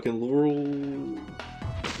that fucking laurel.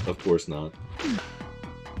 Of course not.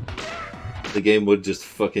 The game would just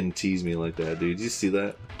fucking tease me like that, dude. Did you see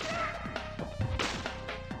that?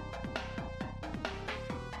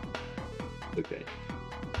 Okay.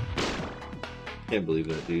 Can't believe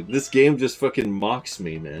that, dude. This game just fucking mocks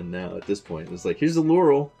me, man, now at this point. It's like, here's the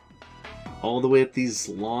laurel. All the way up these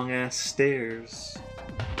long-ass stairs.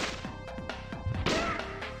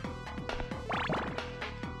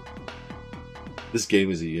 This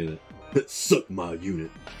game is a unit. Suck my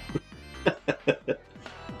unit.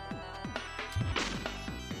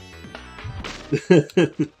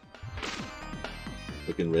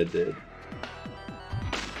 Fucking Red Dead.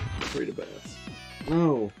 Afraid of baths.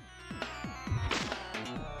 No.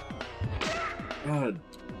 God.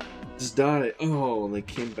 Just die. Oh, and they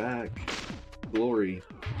came back. Glory.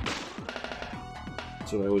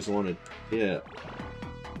 That's what I always wanted. Yeah.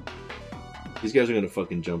 These guys are gonna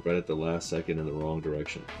fucking jump right at the last second in the wrong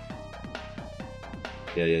direction.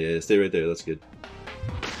 Yeah. Stay right there. That's good.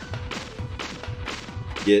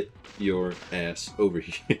 Get your ass over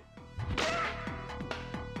here.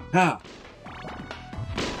 Ha!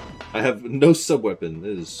 I have no sub-weapon.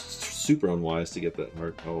 It is super unwise to get that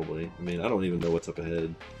heart, probably. I mean, I don't even know what's up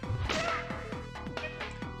ahead.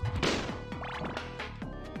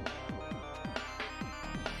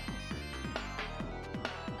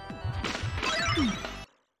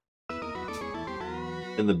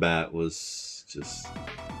 And the bat was just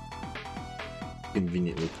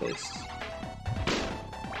conveniently placed.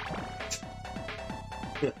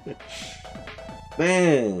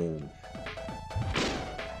 Man!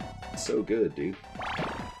 So good, dude.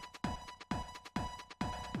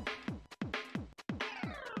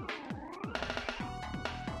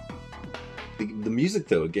 The music,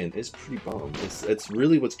 though, again, is pretty bomb. It's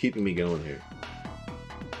really what's keeping me going here.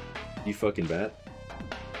 You fucking bat.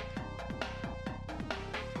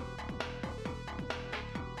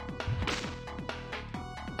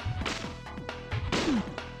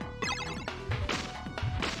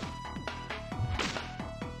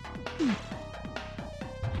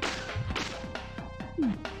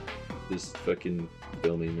 Just fucking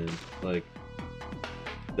kill me, man. Like,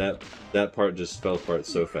 that part just fell apart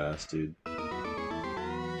so fast, dude.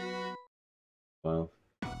 Wow.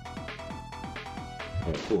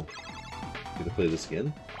 Alright, cool. Get to play this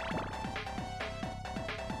again.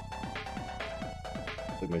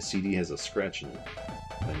 Like my CD has a scratch in it.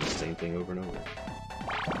 And the same thing over and over.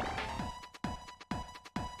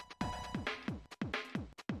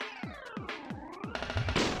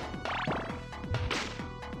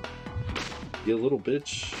 You little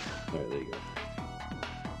bitch. Alright, there you go.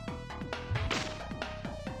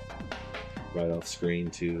 Right off screen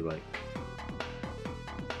too, like.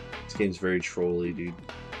 This game's very trolly, dude.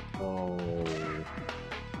 Oh.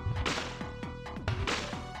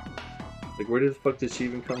 Like, where the fuck did she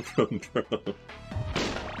even come from, bro?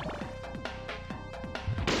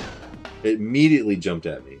 It immediately jumped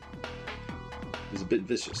at me. He's a bit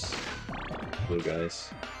vicious. Little guys.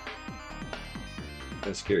 Kind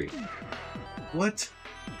of scary. What?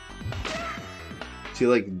 She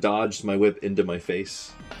like dodged my whip into my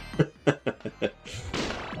face.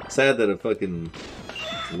 Sad that a fucking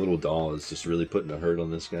little doll is just really putting a hurt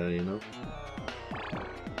on this guy, you know?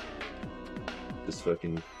 Just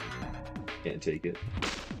fucking can't take it.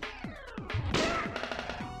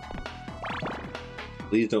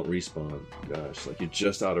 Please don't respawn. Gosh, like you're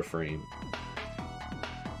just out of frame.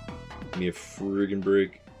 Give me a friggin'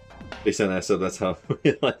 break. Based on that stuff, that's how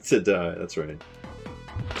we like to die. That's right.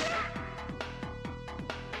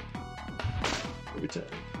 Every time.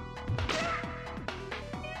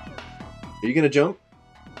 Are you gonna jump?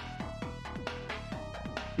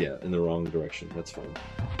 Yeah, in the wrong direction. That's fine.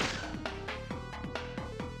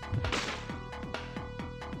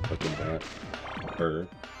 Fucking that. Her.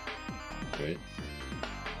 Right.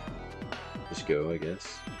 Just go, I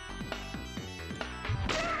guess.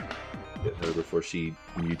 Get her before she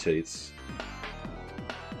mutates.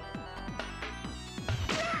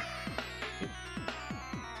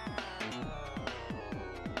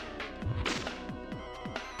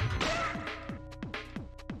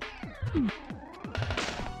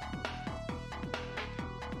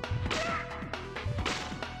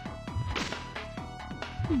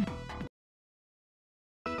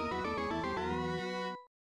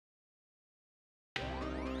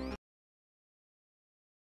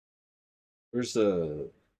 Where's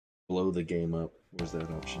blow the game up? Where's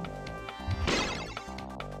that option?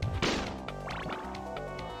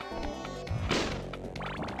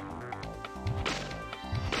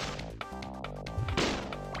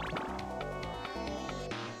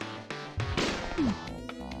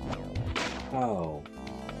 Oh.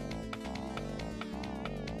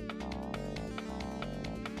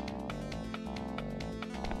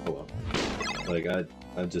 Oh well. Like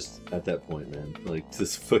I'm just at that point, man. Like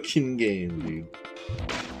this fucking game, dude.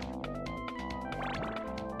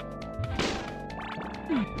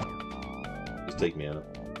 Just take me out.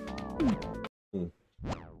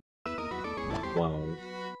 Wow.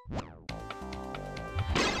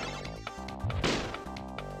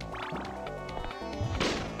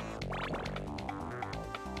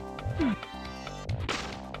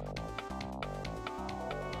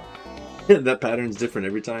 That pattern's different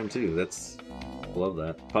every time too. I love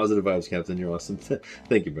that. Positive vibes, Captain. You're awesome.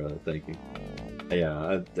 Thank you, brother. Thank you.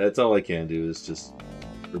 Yeah, that's all I can do is just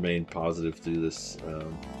remain positive through this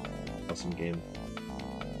awesome game.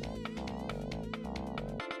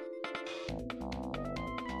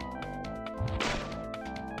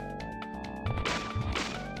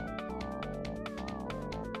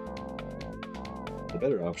 The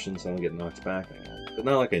better option so I don't get knocked back, but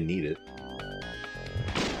not like I need it.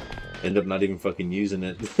 End up not even fucking using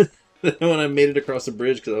it when I made it across the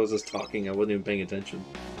bridge because I was just talking. I wasn't even paying attention.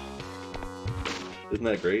 Isn't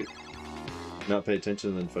that great? Not pay attention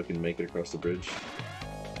and then fucking make it across the bridge.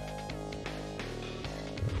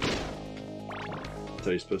 That's how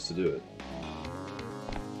you're supposed to do it.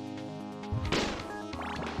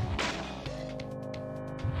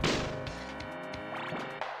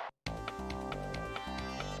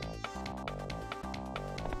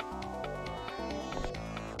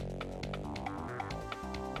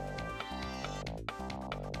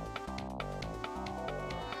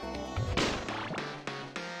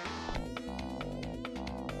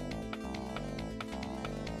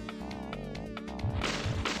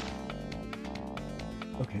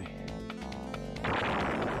 Okay.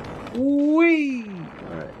 Whee!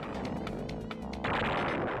 Alright.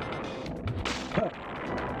 Huh.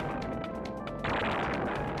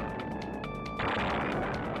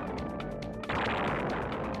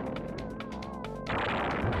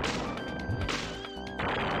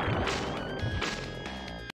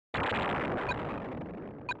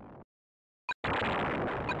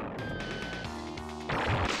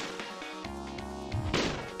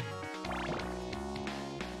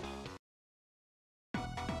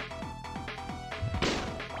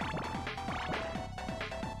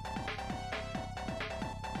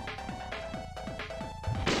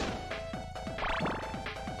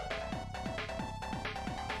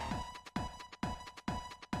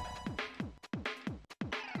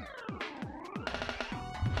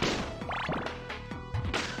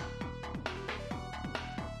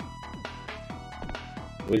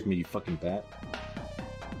 Away from me, you fucking bat.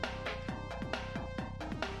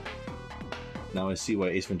 Now I see why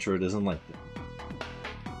Ace Ventura doesn't like them.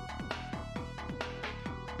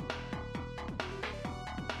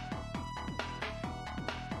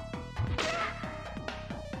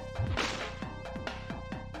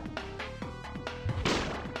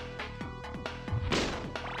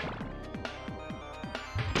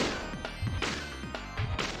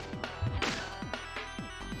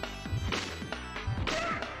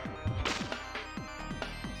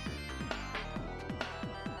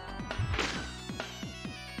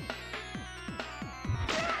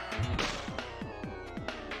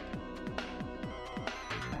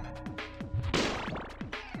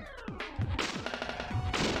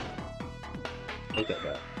 Take that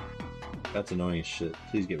back. That's annoying as shit.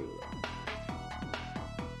 Please get rid of that.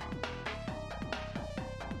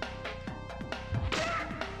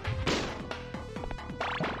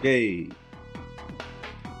 Yay!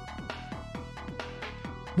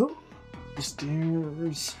 Oh, the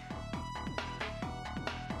stairs.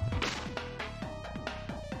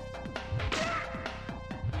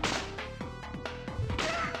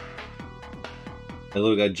 That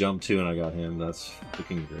little guy jumped too and I got him. That's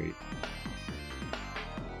freaking great.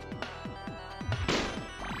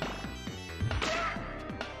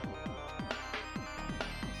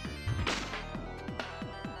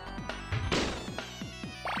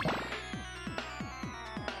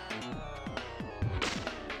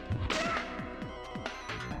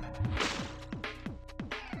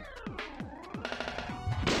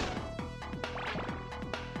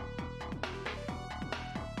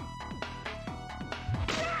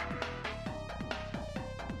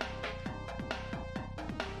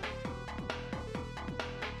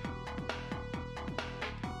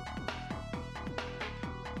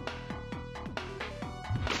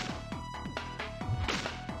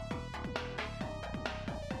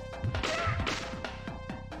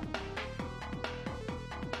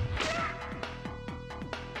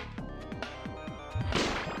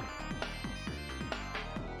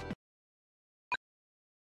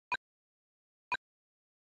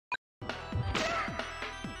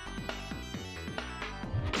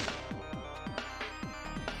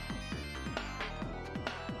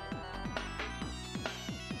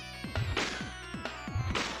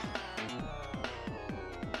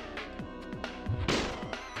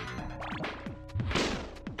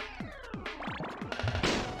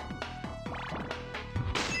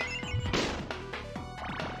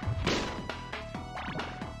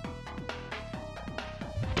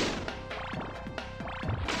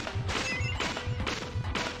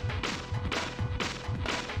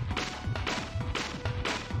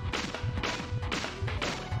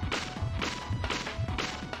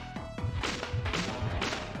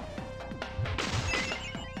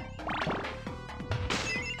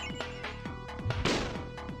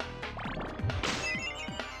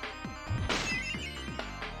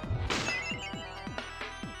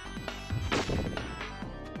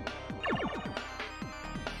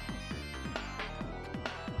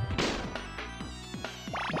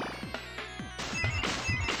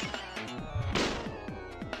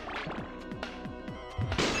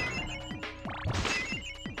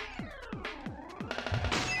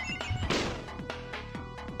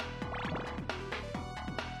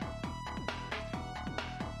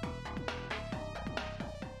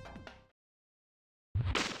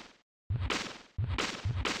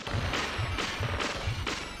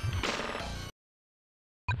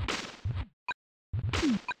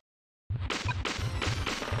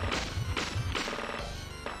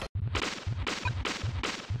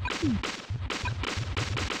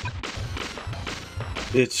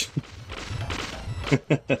 Bitch.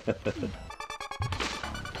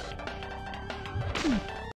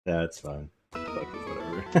 That's fine. Fuck it,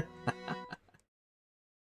 whatever. At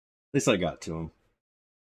least I got to him.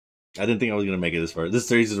 I didn't think I was gonna make it this far. This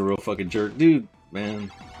series is a real fucking jerk. Dude,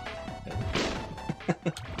 man.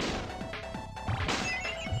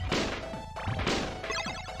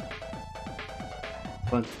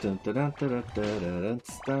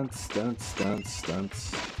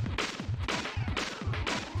 Stunts.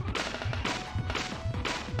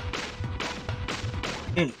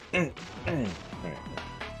 Alright.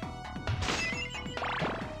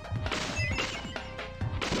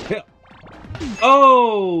 Yeah.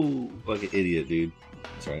 Oh! Like an idiot, dude.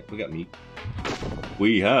 That's right, we got meat.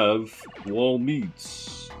 We have wall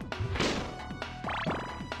meats.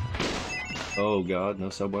 Oh god, no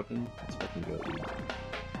sub-weapon? Let's fucking go, dude.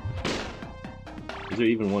 Is there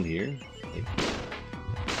even one here? Like,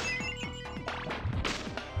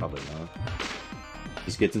 probably not.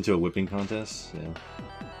 Just gets into a whipping contest? Yeah.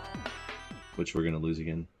 Which we're gonna lose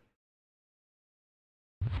again.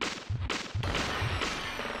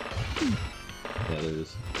 Yeah, there it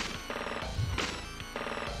is.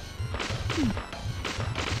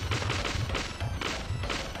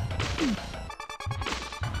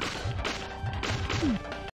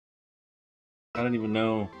 I don't even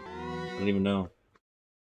know. I don't even know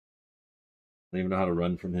how to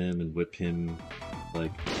run from him and whip him.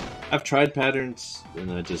 Like, I've tried patterns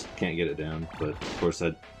and I just can't get it down, but of course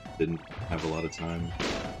I didn't have a lot of time.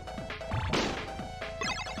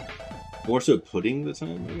 More so putting the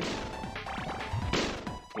time, maybe?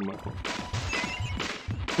 My fault.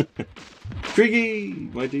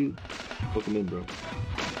 Triggy! My dude. Welcome in, bro.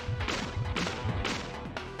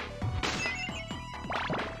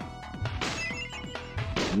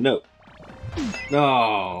 No.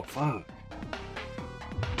 No, fuck.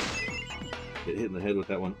 Get hit in the head with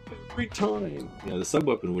that one every time. Yeah, the sub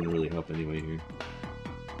weapon wouldn't really help anyway here.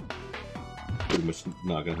 Pretty much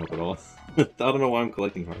not gonna help at all. I don't know why I'm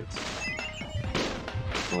collecting hearts.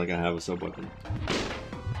 It's not like I have a sub weapon.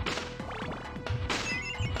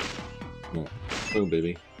 No. Boom,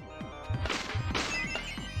 baby.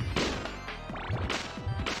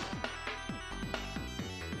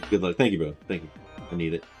 Good luck. Thank you, bro. Thank you. I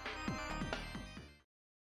need it.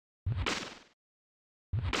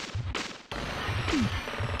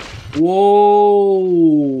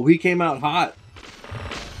 Whoa! He came out hot.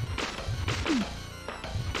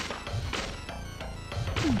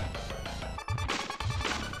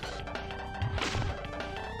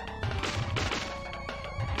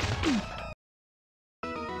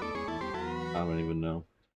 I don't even know.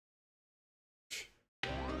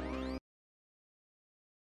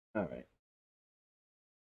 All right.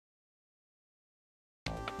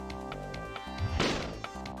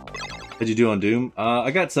 How'd you do on Doom?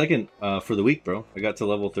 I got second for the week, bro. I got to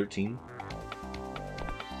level 13.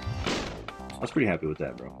 I was pretty happy with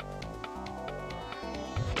that, bro.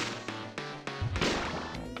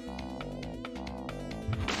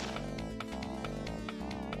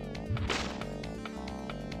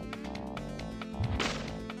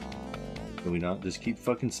 Can we not just keep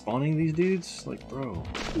fucking spawning these dudes? Like, bro.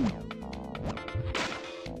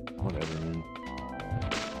 Whatever, man.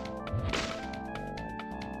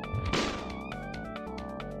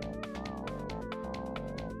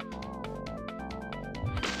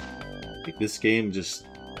 Like, this game just...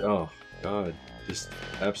 Oh, God. Just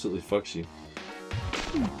absolutely fucks you.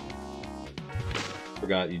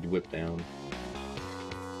 Forgot you'd whip down.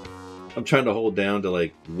 I'm trying to hold down to,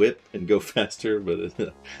 like, whip and go faster, but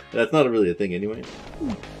that's not really a thing anyway.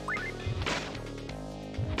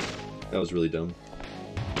 That was really dumb.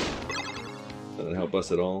 Doesn't help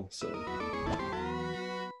us at all, so...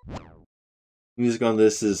 Music on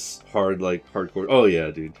this is hard, like, hardcore. Oh,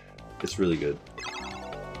 yeah, dude. It's really good.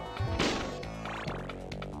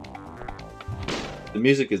 The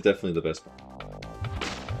music is definitely the best part.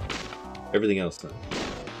 Everything else, no.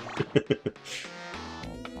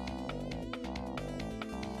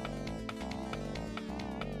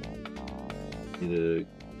 Need to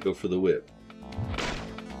go for the whip.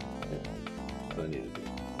 Yeah, that's what I need to do.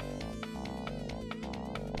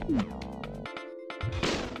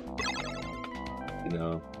 You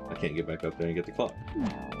know, I can't get back up there and get the clock.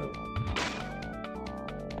 So.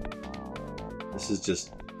 This is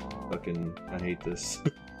just fucking... I hate this.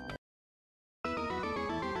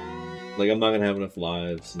 Like, I'm not gonna have enough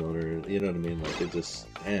lives in order... You know what I mean? Like, it just...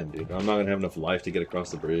 Damn, dude. I'm not gonna have enough life to get across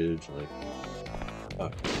the bridge. Like...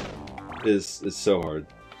 Fuck. It's so hard.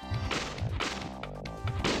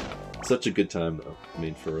 Such a good time, though. I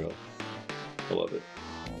mean, for real. I love it.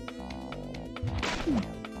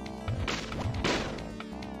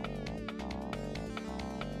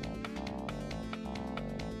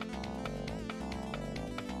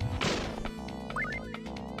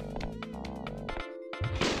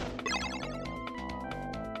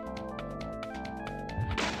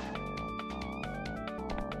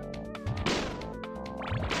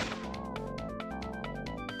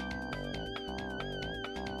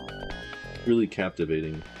 Really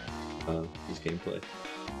captivating, his gameplay.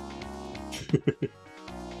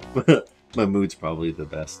 My mood's probably the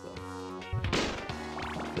best, though.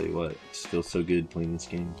 I'll tell you what, it just feels so good playing this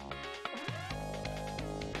game.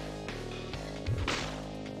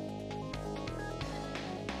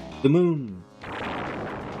 The moon!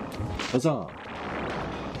 Huzzah!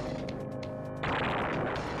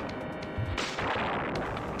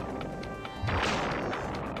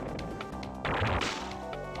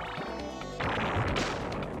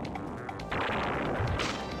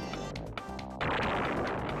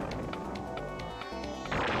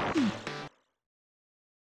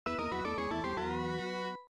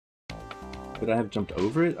 Could I have jumped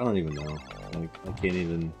over it? I don't even know. Like, I can't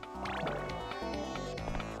even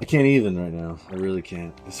right now. I really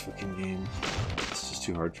can't. This fucking game. It's just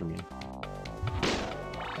too hard for me.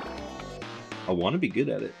 I want to be good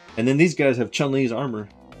at it. And then these guys have Chun-Li's armor.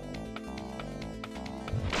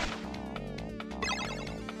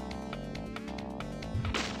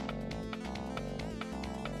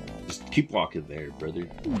 Just keep walking there, brother.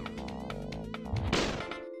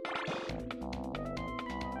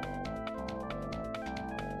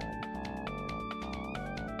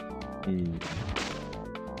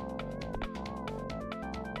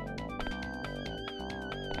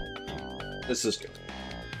 Let's just go.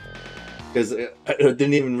 Because I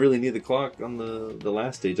didn't even really need the clock on the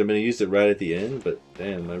last stage. I mean, I used it right at the end, but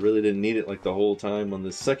damn, I really didn't need it like the whole time on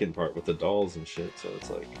the second part with the dolls and shit. So it's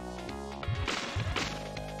like,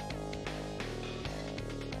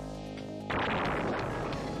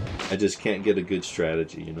 I just can't get a good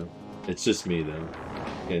strategy, you know? It's just me, though.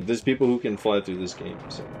 And there's people who can fly through this game,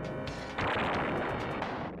 so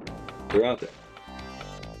they're out there.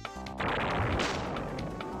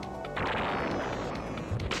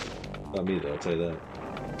 Not me, though, I'll tell you that.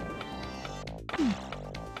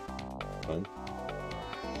 Fun.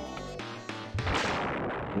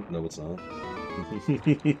 No, it's not.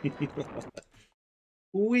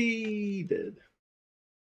 We did.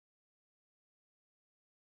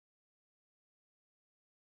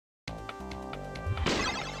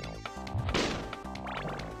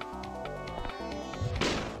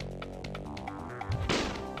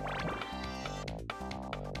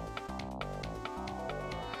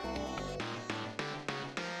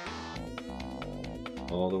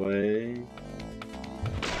 All the way.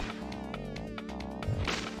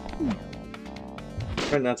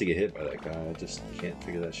 Try not to get hit by that guy. I just can't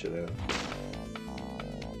figure that shit out.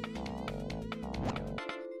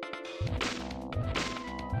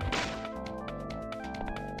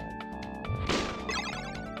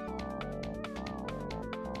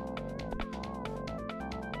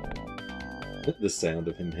 The sound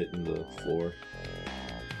of him hitting the floor.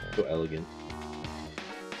 So elegant.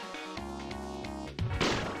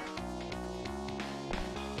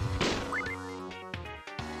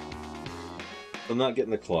 I'm not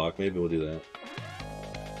getting the clock. Maybe we'll do that.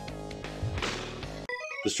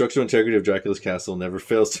 The structural integrity of Dracula's castle never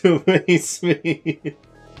fails to amaze me.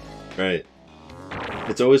 Right.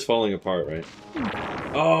 It's always falling apart, right?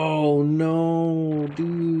 Oh no,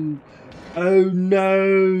 dude. Oh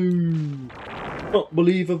no. Can't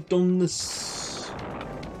believe I've done this.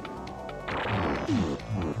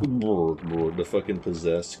 The fucking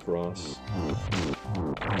possessed cross.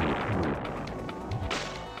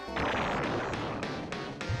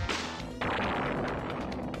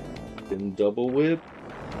 Double whip.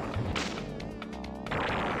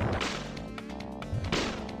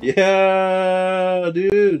 Yeah,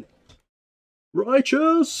 dude.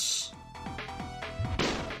 Righteous.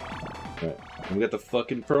 Alright, we got the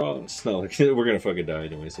fucking cross. No, we're gonna fucking die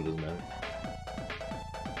anyway, so it doesn't matter.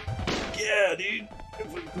 Yeah, dude.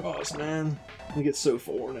 Fucking cross, man. We get so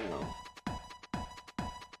far now.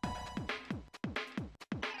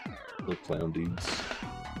 Little clown dudes.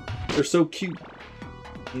 They're so cute.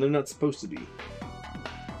 And they're not supposed to be.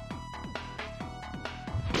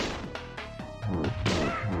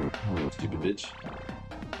 Stupid bitch.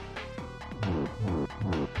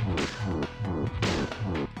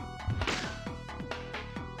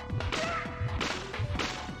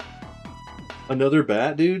 Another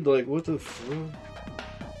bat, dude? Like, what the fuck?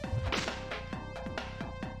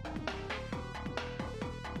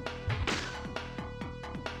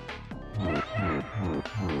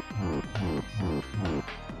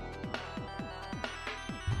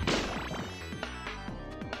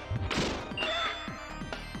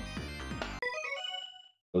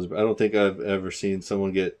 I don't think I've ever seen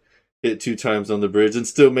someone get hit 2 times on the bridge and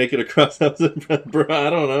still make it across. Bro, I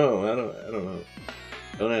don't know. I don't know.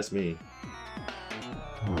 Don't ask me.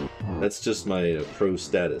 That's just my pro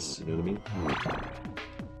status. You know what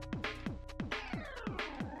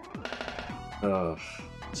I mean?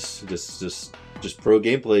 Just pro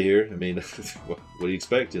gameplay here. I mean, what do you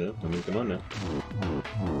expect? You know? I mean, come on now.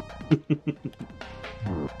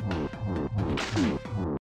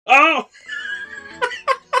 Oh!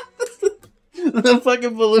 The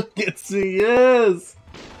fucking balloon gets me, yes!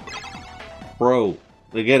 Bro,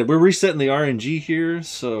 again, we're resetting the RNG here,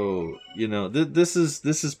 so, you know, this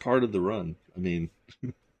is part of the run. I mean,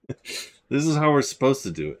 this is how we're supposed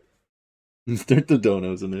to do it. Start the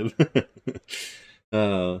donos in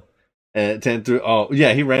it. 10 through, oh,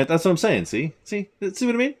 yeah, he ran it, that's what I'm saying, see what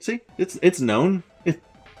I mean? See? It's known.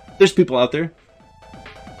 There's people out there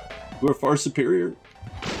who are far superior.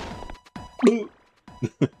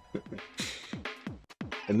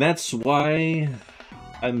 And that's why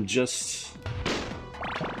I'm just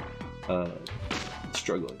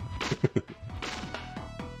struggling.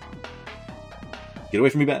 Get away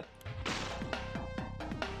from me, bat.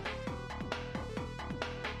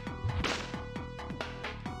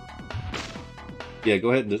 Yeah,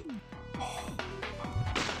 go ahead and just...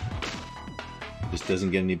 This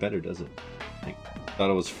doesn't get any better, does it? Like, thought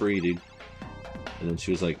it was free, dude. And then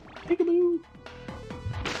she was like, peekaboo.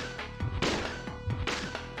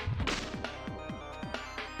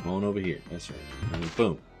 Come on over here. That's right. And then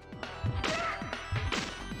boom.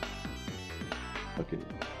 Okay.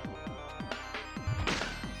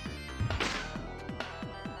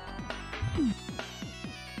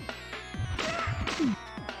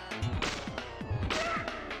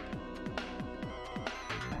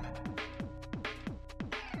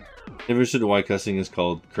 Never understood why cussing is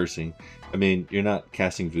called cursing. I mean, you're not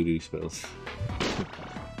casting voodoo spells.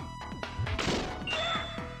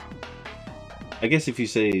 I guess if you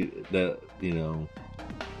say that, you know,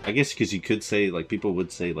 I guess because you could say, like, people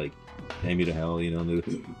would say, like, damn you to hell, you know,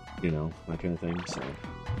 that kind of thing. So,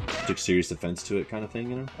 took serious offense to it kind of thing,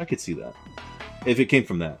 you know? I could see that. If it came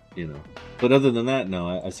from that, you know. But other than that, no,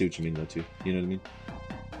 I see what you mean, though, too. You know what I mean?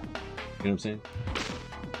 You know what I'm saying?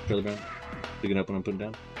 Charlie Brown? Picking up when I'm putting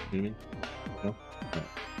down? You know what I mean? No?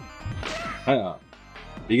 Alright.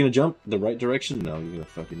 Are you gonna jump the right direction? No, you're gonna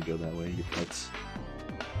fucking go that way, you putz.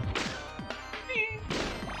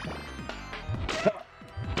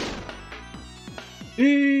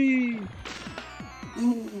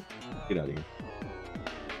 Get out of here.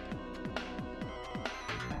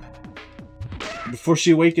 Before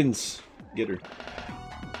she awakens, get her.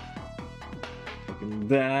 Fucking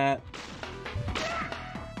that.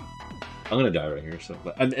 I'm gonna die right here, so.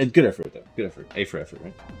 And good effort, though. Good effort. A for effort,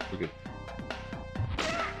 right? We're good.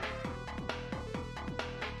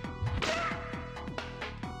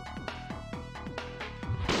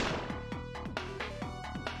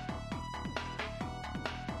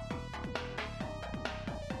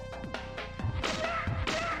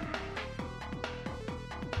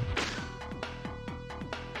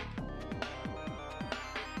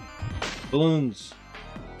 Balloons.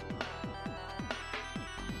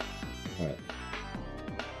 Alright.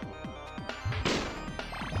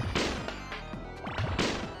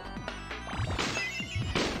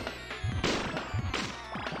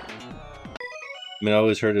 I mean, I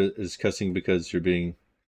always heard it as cussing because you're being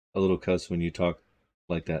a little cuss when you talk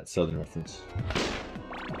like that. Southern reference.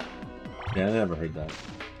 Yeah, I never heard that.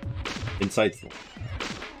 Insightful.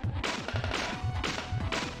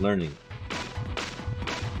 Learning.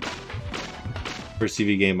 First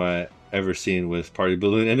TV game I ever seen with party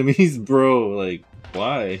balloon enemies, bro. Like,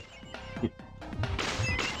 why?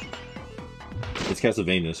 It's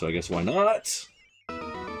Castlevania, so I guess why not?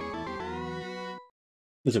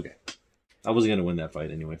 It's okay. I wasn't gonna win that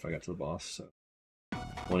fight anyway if I got to the boss, so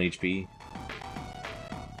 1 HP.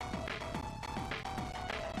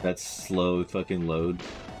 That slow fucking load.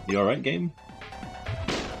 You alright, game?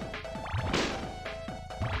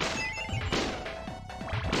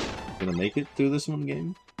 Gonna make it through this one,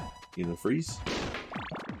 game? You know, freeze?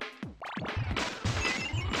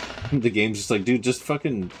 The game's just like, dude, just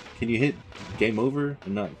fucking, can you hit game over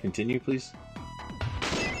and not continue, please?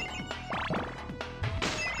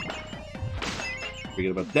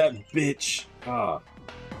 Forget about that bitch! Ah.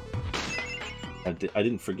 I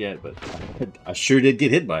didn't forget, but I sure did get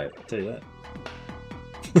hit by it, I'll tell you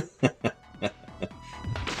that.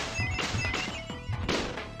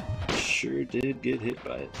 Sure did get hit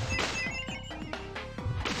by it.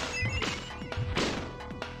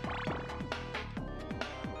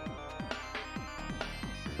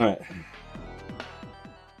 Alright.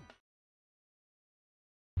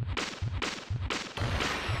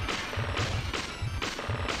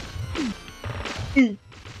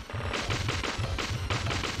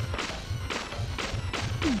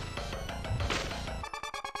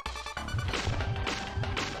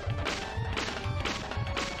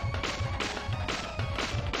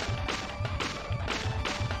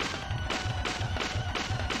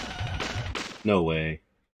 No way.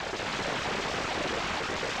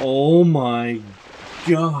 Oh my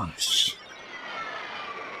gosh.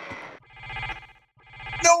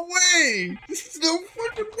 No way! This is no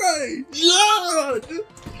fucking way! Yeah!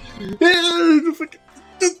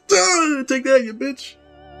 Take that, you bitch!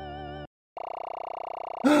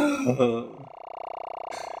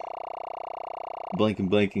 Blank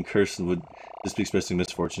and cursing would just be expressing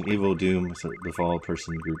misfortune, evil, doom, befall,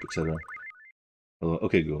 person, group, etc.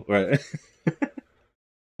 Okay, Google. Right.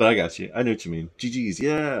 But I got you. I know what you mean. GG's.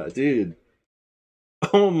 Yeah, dude.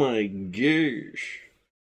 Oh my gosh.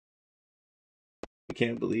 I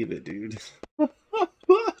can't believe it, dude. That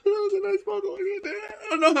was a nice bundle. I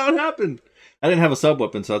don't know how it happened. I didn't have a sub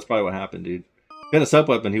weapon, so that's probably what happened, dude. If I had a sub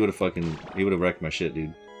weapon, he would have wrecked my shit,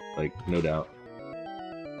 dude. Like, no doubt.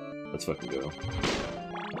 Let's fucking go.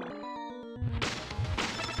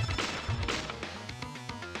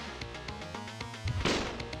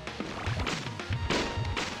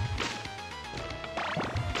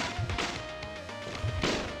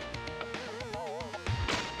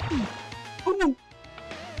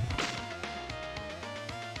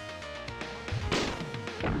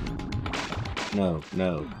 No,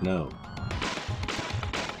 no, no.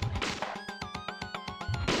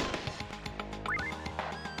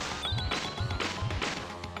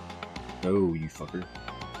 No, you fucker.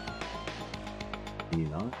 Can you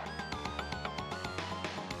not?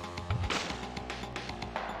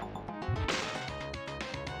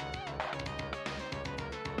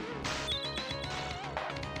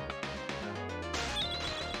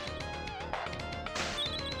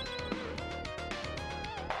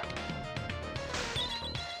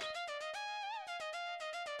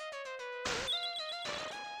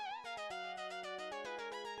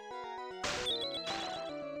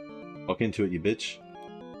 Walk into it, you bitch.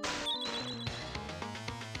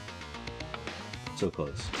 So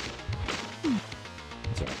close.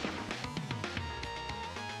 It's alright.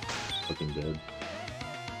 Fucking dead.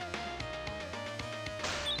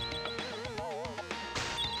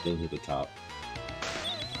 Doesn't hit the top.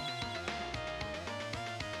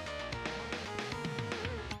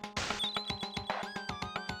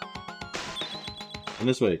 And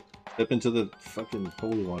this way. Step into the fucking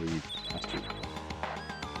holy water, you bastard.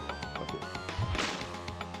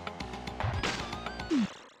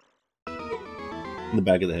 In the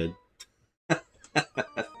back of the head.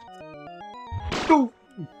 Go!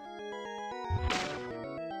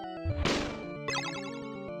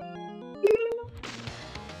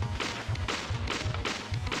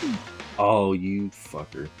 Oh, you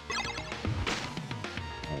fucker.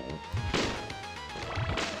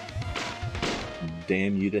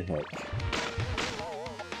 Damn you to heck.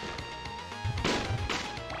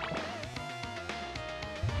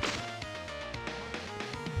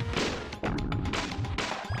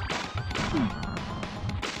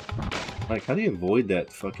 Like, how do you avoid that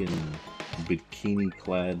fucking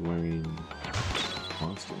bikini-clad wearing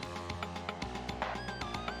monster?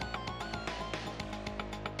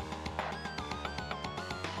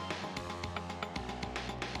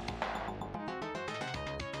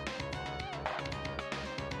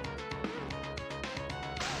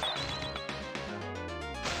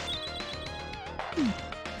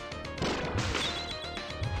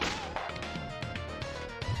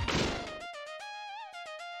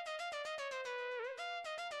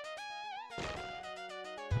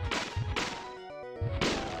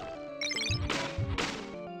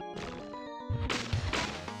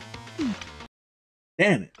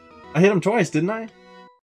 Damn it. I hit him twice, didn't I?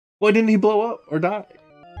 Why didn't he blow up or die?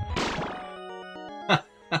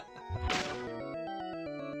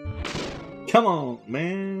 Come on,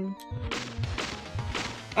 man.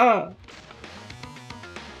 Ah.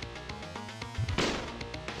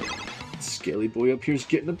 Scaly boy up here's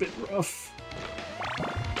getting a bit rough.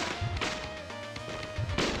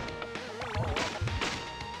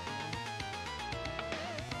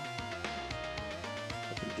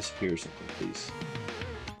 Disappear or something, please.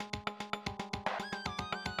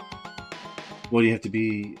 Why do you have to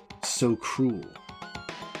be so cruel?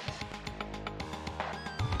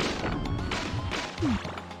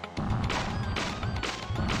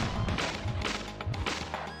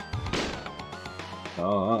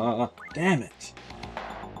 Damn it!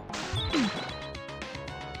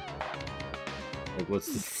 Like,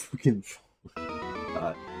 what's the fucking...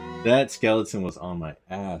 God. That skeleton was on my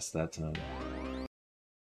ass that time. At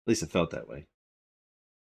least it felt that way.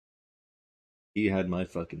 He had my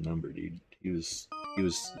fucking number, dude.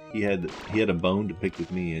 He had a bone to pick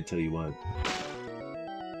with me, I tell you what.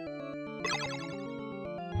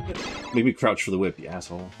 Maybe crouch for the whip, you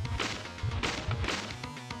asshole.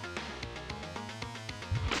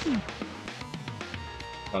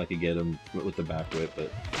 Thought I could get him with the back whip, but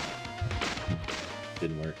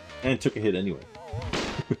didn't work. And took a hit anyway.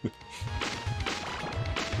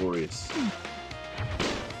 Glorious.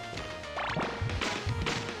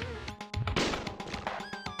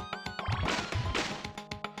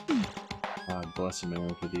 God bless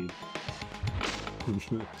America, dude.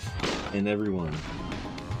 And everyone.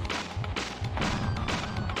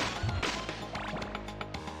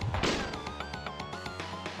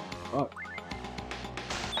 Fuck.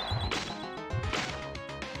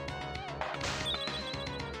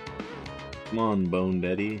 Come on, Bone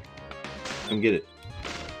Daddy. Come get it.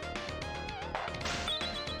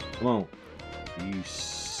 Come on. You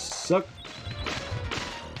suck.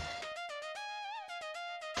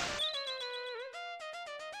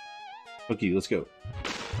 Fuck you, let's go.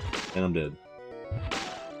 And I'm dead.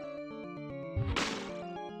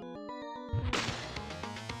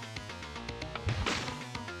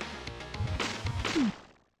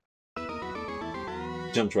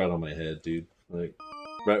 Jumped right on my head, dude. Like,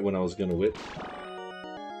 right when I was gonna whip.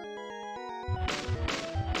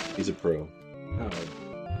 He's a pro. God.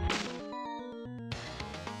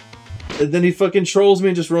 And then he fucking trolls me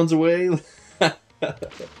and just runs away.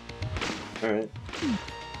 Alright.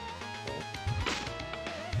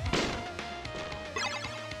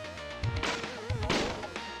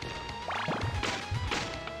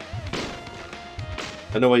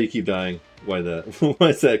 I know why you keep dying. Why that? Why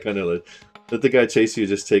is that kind of like... Let the guy chase you,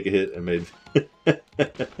 just take a hit and made...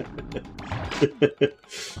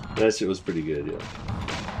 That shit was pretty good, yeah.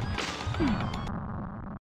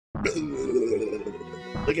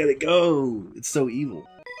 Look at it go! It's so evil.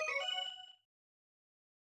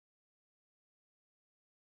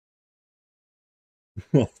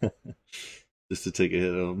 Just to take a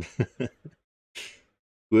hit on him.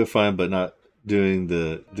 We're fine, but not doing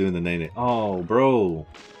the name. Oh, bro!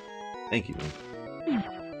 Thank you, man.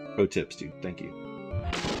 Pro tips, dude. Thank you.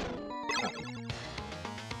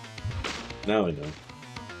 Now I know.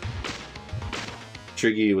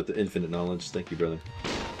 Triggy with the infinite knowledge. Thank you, brother.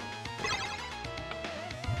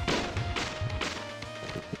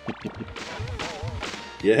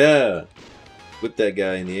 Yeah! Whip that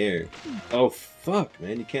guy in the air. Oh, fuck,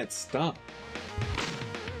 man. You can't stop.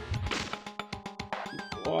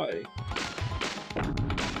 Why?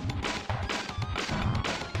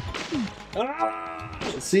 Ah!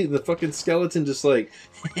 See, the fucking skeleton just like...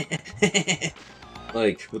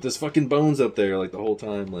 like, with his fucking bones up there, like, the whole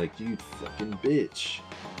time. Like, you fucking bitch.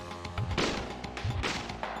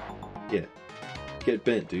 Yeah. Get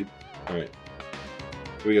bent, dude. Alright.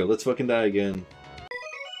 Here we go. Let's fucking die again.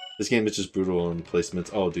 This game is just brutal on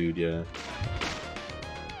placements. Oh, dude, yeah.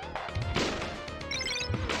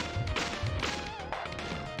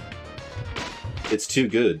 It's too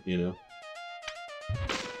good, you know?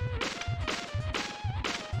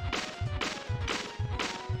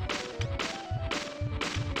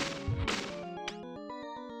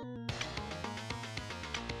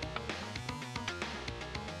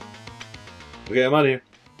 Okay, I'm out of here.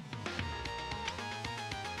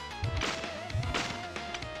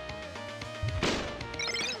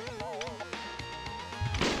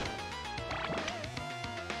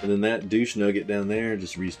 And then that douche nugget down there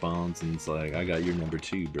just respawns and it's like, I got your number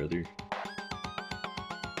 2, brother.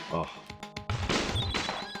 Oh.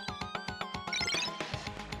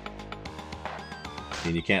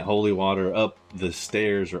 And you can't holy water up the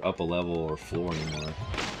stairs or up a level or floor anymore.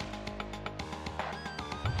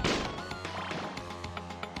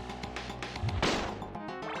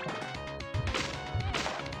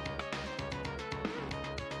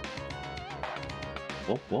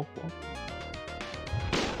 Whoa, whoa, whoa.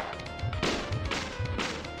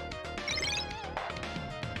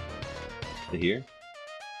 Here?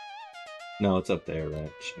 No, it's up there,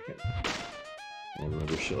 right? I can't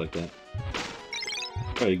remember shit like that.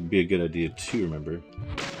 Probably be a good idea to remember.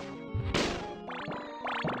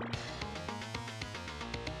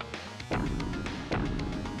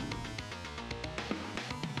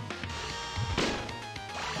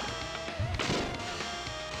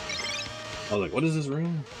 I was like, what is this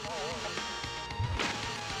room?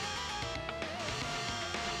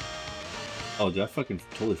 Oh, dude, I fucking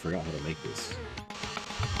totally forgot how to make this.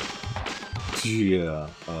 Yeah,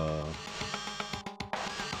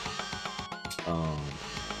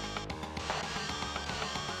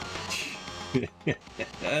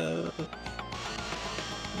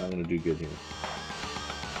 Not gonna do good here.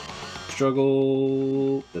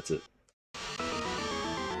 Struggle. That's it.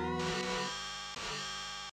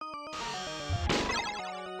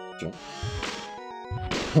 Jump.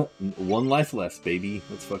 One life left, baby.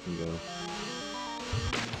 Let's fucking go.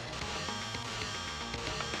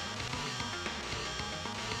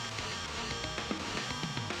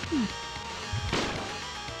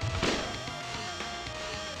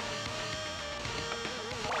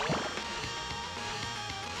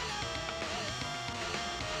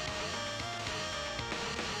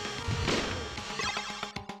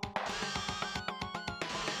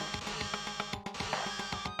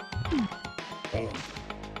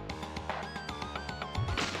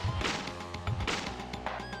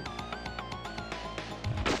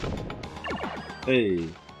 Hey.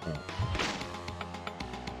 Oh.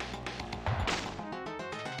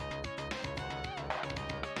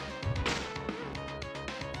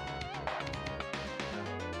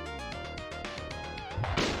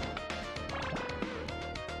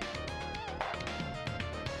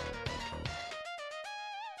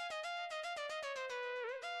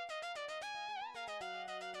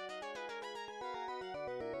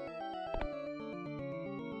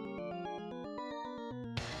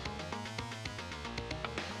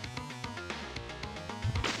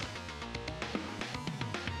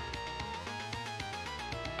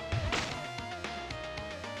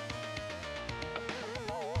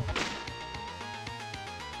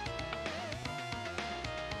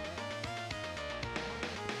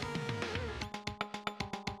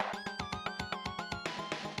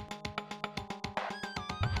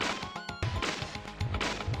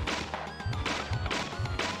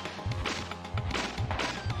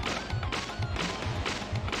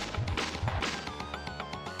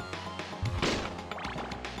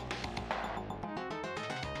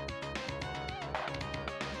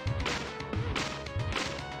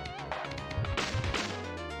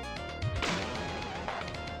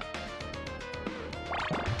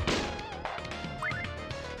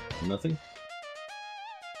 Nothing.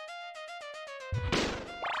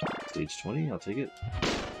 Stage 20, I'll take it.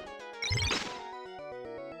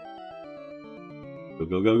 Go,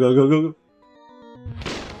 go, go, go, go, go, go.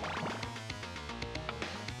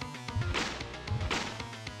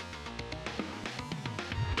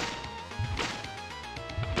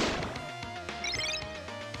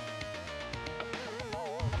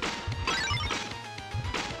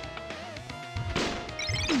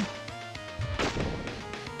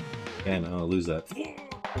 And I'll lose that.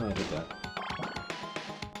 I'll hit that.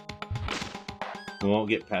 We won't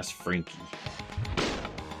get past Frankie.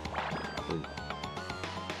 Probably not.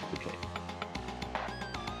 Okay.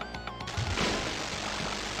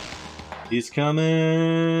 He's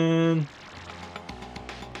coming!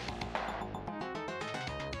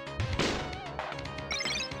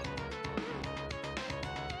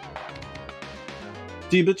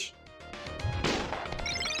 See, bitch.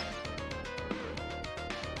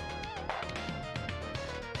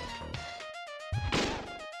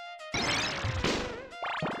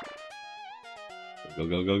 Go,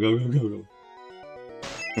 go, go, go, go, go, go.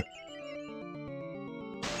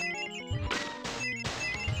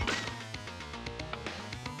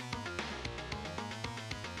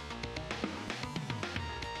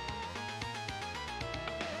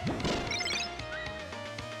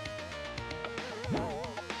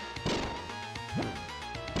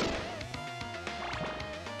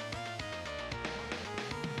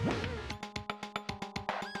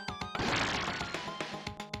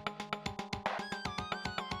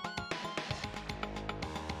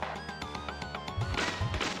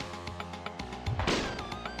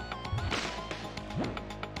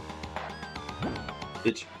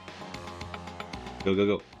 Bitch. Go, go,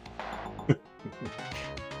 go.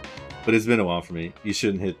 But it's been a while for me. You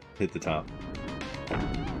shouldn't hit the top.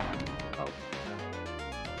 Oh.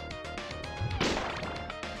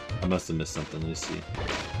 I must have missed something. Let me see.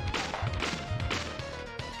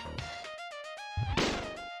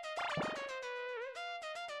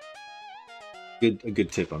 A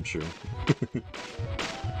good tip, I'm sure.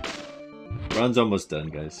 Run's almost done,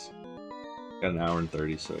 guys. Got an hour and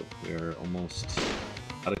 30, so we are almost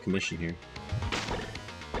out of commission here.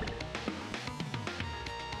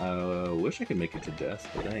 I wish I could make it to death,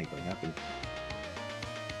 but that ain't gonna happen.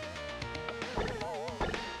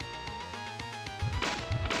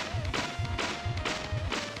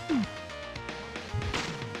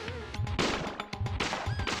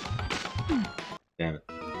 Damn it.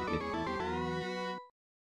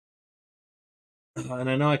 And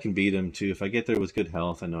I know I can beat him too. If I get there with good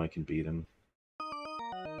health, I know I can beat him.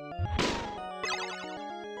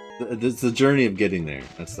 It's the journey of getting there.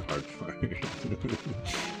 That's the hard part.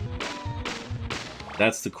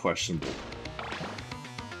 That's the questionable part.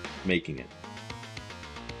 Making it.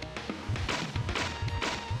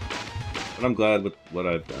 But I'm glad with what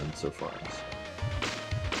I've done so far.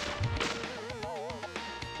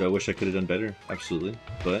 Do I wish I could have done better? Absolutely.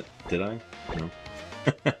 But did I? No.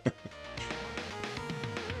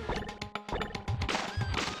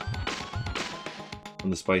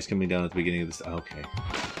 And the spice coming down at the beginning of this. Oh, okay.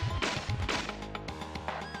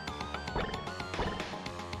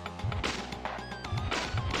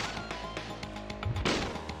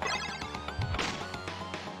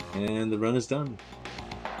 And the run is done.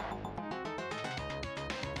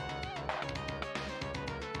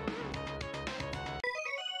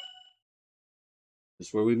 This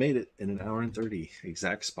is where we made it in an hour and 30.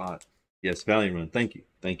 Exact spot. Yes, Valiant Run. Thank you.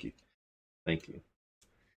 Thank you. Thank you.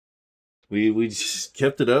 We just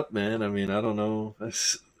kept it up, man. I mean, I don't know.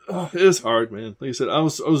 It was hard, man. Like I said, I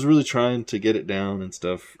was really trying to get it down and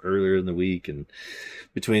stuff earlier in the week, and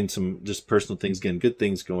between some just personal things, getting good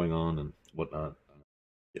things going on and whatnot.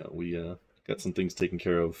 Yeah, we got some things taken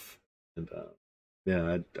care of, and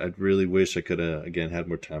yeah, I'd really wish I could have again had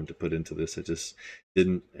more time to put into this. I just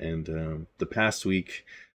didn't, and the past week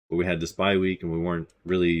where we had this bye week and we weren't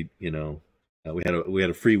really, you know, we had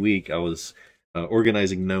a free week. I was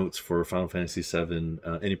organizing notes for Final Fantasy VII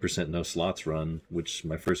any percent no slots run, which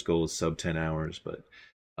my first goal is sub 10 hours, but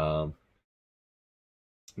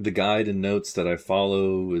the guide and notes that I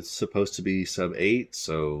follow is supposed to be sub 8,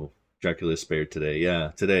 so Dracula spared today.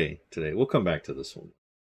 Yeah, today. We'll come back to this one.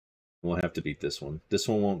 We'll have to beat this one. This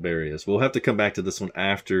one won't bury us. We'll have to come back to this one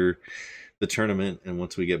after the tournament, and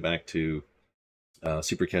once we get back to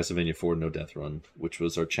Super Castlevania 4 No Death Run, which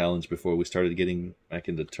was our challenge before we started getting back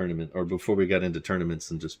into tournament, or before we got into tournaments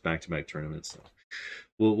and just back-to-back tournaments. So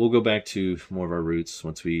we'll go back to more of our roots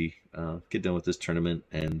once we get done with this tournament,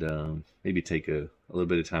 and maybe take a little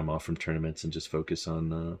bit of time off from tournaments and just focus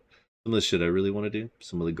on some of the shit I really want to do,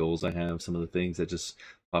 some of the goals I have, some of the things that just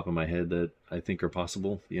pop in my head that I think are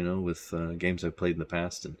possible, you know, with games I've played in the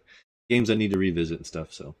past and games I need to revisit and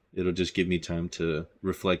stuff. So it'll just give me time to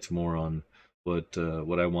reflect more on what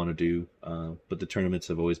I want to do. But the tournaments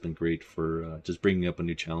have always been great for just bringing up a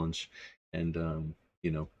new challenge and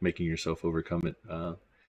you know, making yourself overcome it.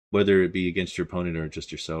 Whether it be against your opponent or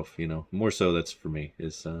just yourself, you know, more so that's for me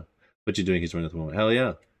is what you're doing. He's running at the moment. Hell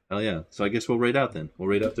yeah, hell yeah. So I guess we'll rate out then. We'll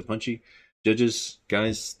rate out to Punchy. Judges,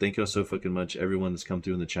 guys, thank you all so fucking much. Everyone that's come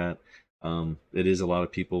through in the chat. It is a lot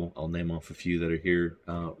of people. I'll name off a few that are here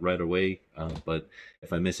right away. But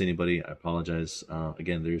if I miss anybody, I apologize.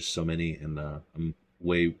 Again, there's so many, and I'm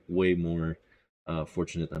way more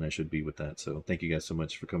fortunate than I should be with that. So thank you guys so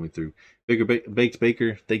much for coming through. Baked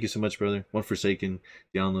Baker, thank you so much, brother. One Forsaken,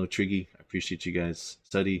 Dialno, Triggy, I appreciate you guys.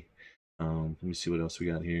 Study. Let me see what else we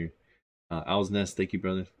got here. Owl's Nest, thank you,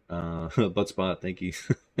 brother. Buttspot, thank you.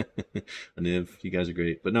 Aniv, you guys are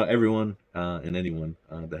great. But no, everyone and anyone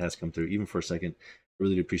that has come through, even for a second,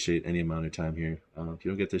 really appreciate any amount of time here. You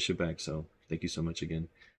don't get this shit back, so thank you so much again.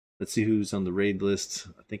 Let's see who's on the raid list.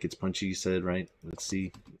 I think it's Punchy, you said, right? Let's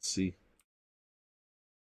see.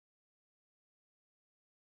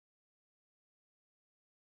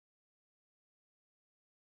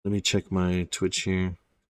 Let me check my Twitch here.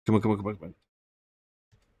 Come on.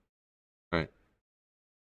 All right.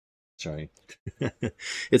 Sorry.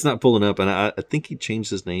 It's not pulling up, and I think he changed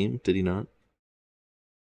his name. Did he not?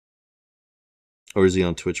 Or is he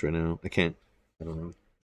on Twitch right now? I don't know.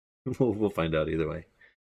 We'll find out either way.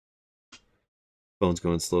 Phone's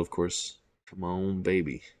going slow, of course. Come on,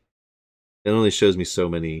 baby. It only shows me so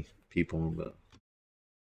many people on the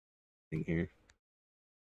thing here.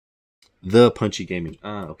 The Punchy Gaming.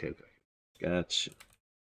 Okay. Gotcha.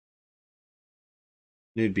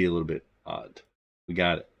 It'd be a little bit odd. We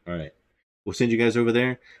got it. All right. We'll send you guys over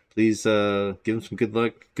there. Please give them some good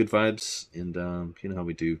luck, good vibes, and you know how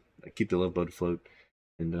we do. Keep the love boat afloat.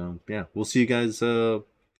 And yeah, we'll see you guys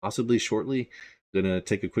possibly shortly. Gonna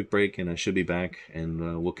take a quick break, and I should be back,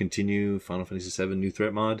 and we'll continue Final Fantasy VII New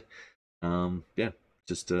Threat mod. Yeah,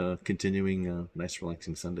 just continuing a nice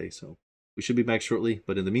relaxing Sunday. So we should be back shortly.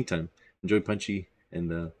 But in the meantime, enjoy Punchy,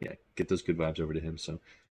 and yeah, get those good vibes over to him. So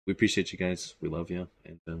we appreciate you guys. We love you,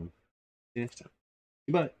 and see you next time.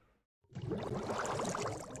 Goodbye.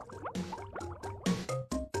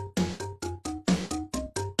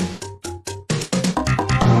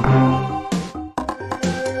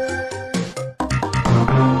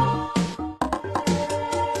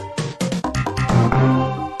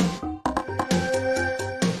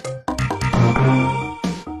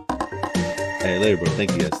 Hey, later, bro.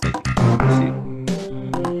 Thank you guys. Thank you.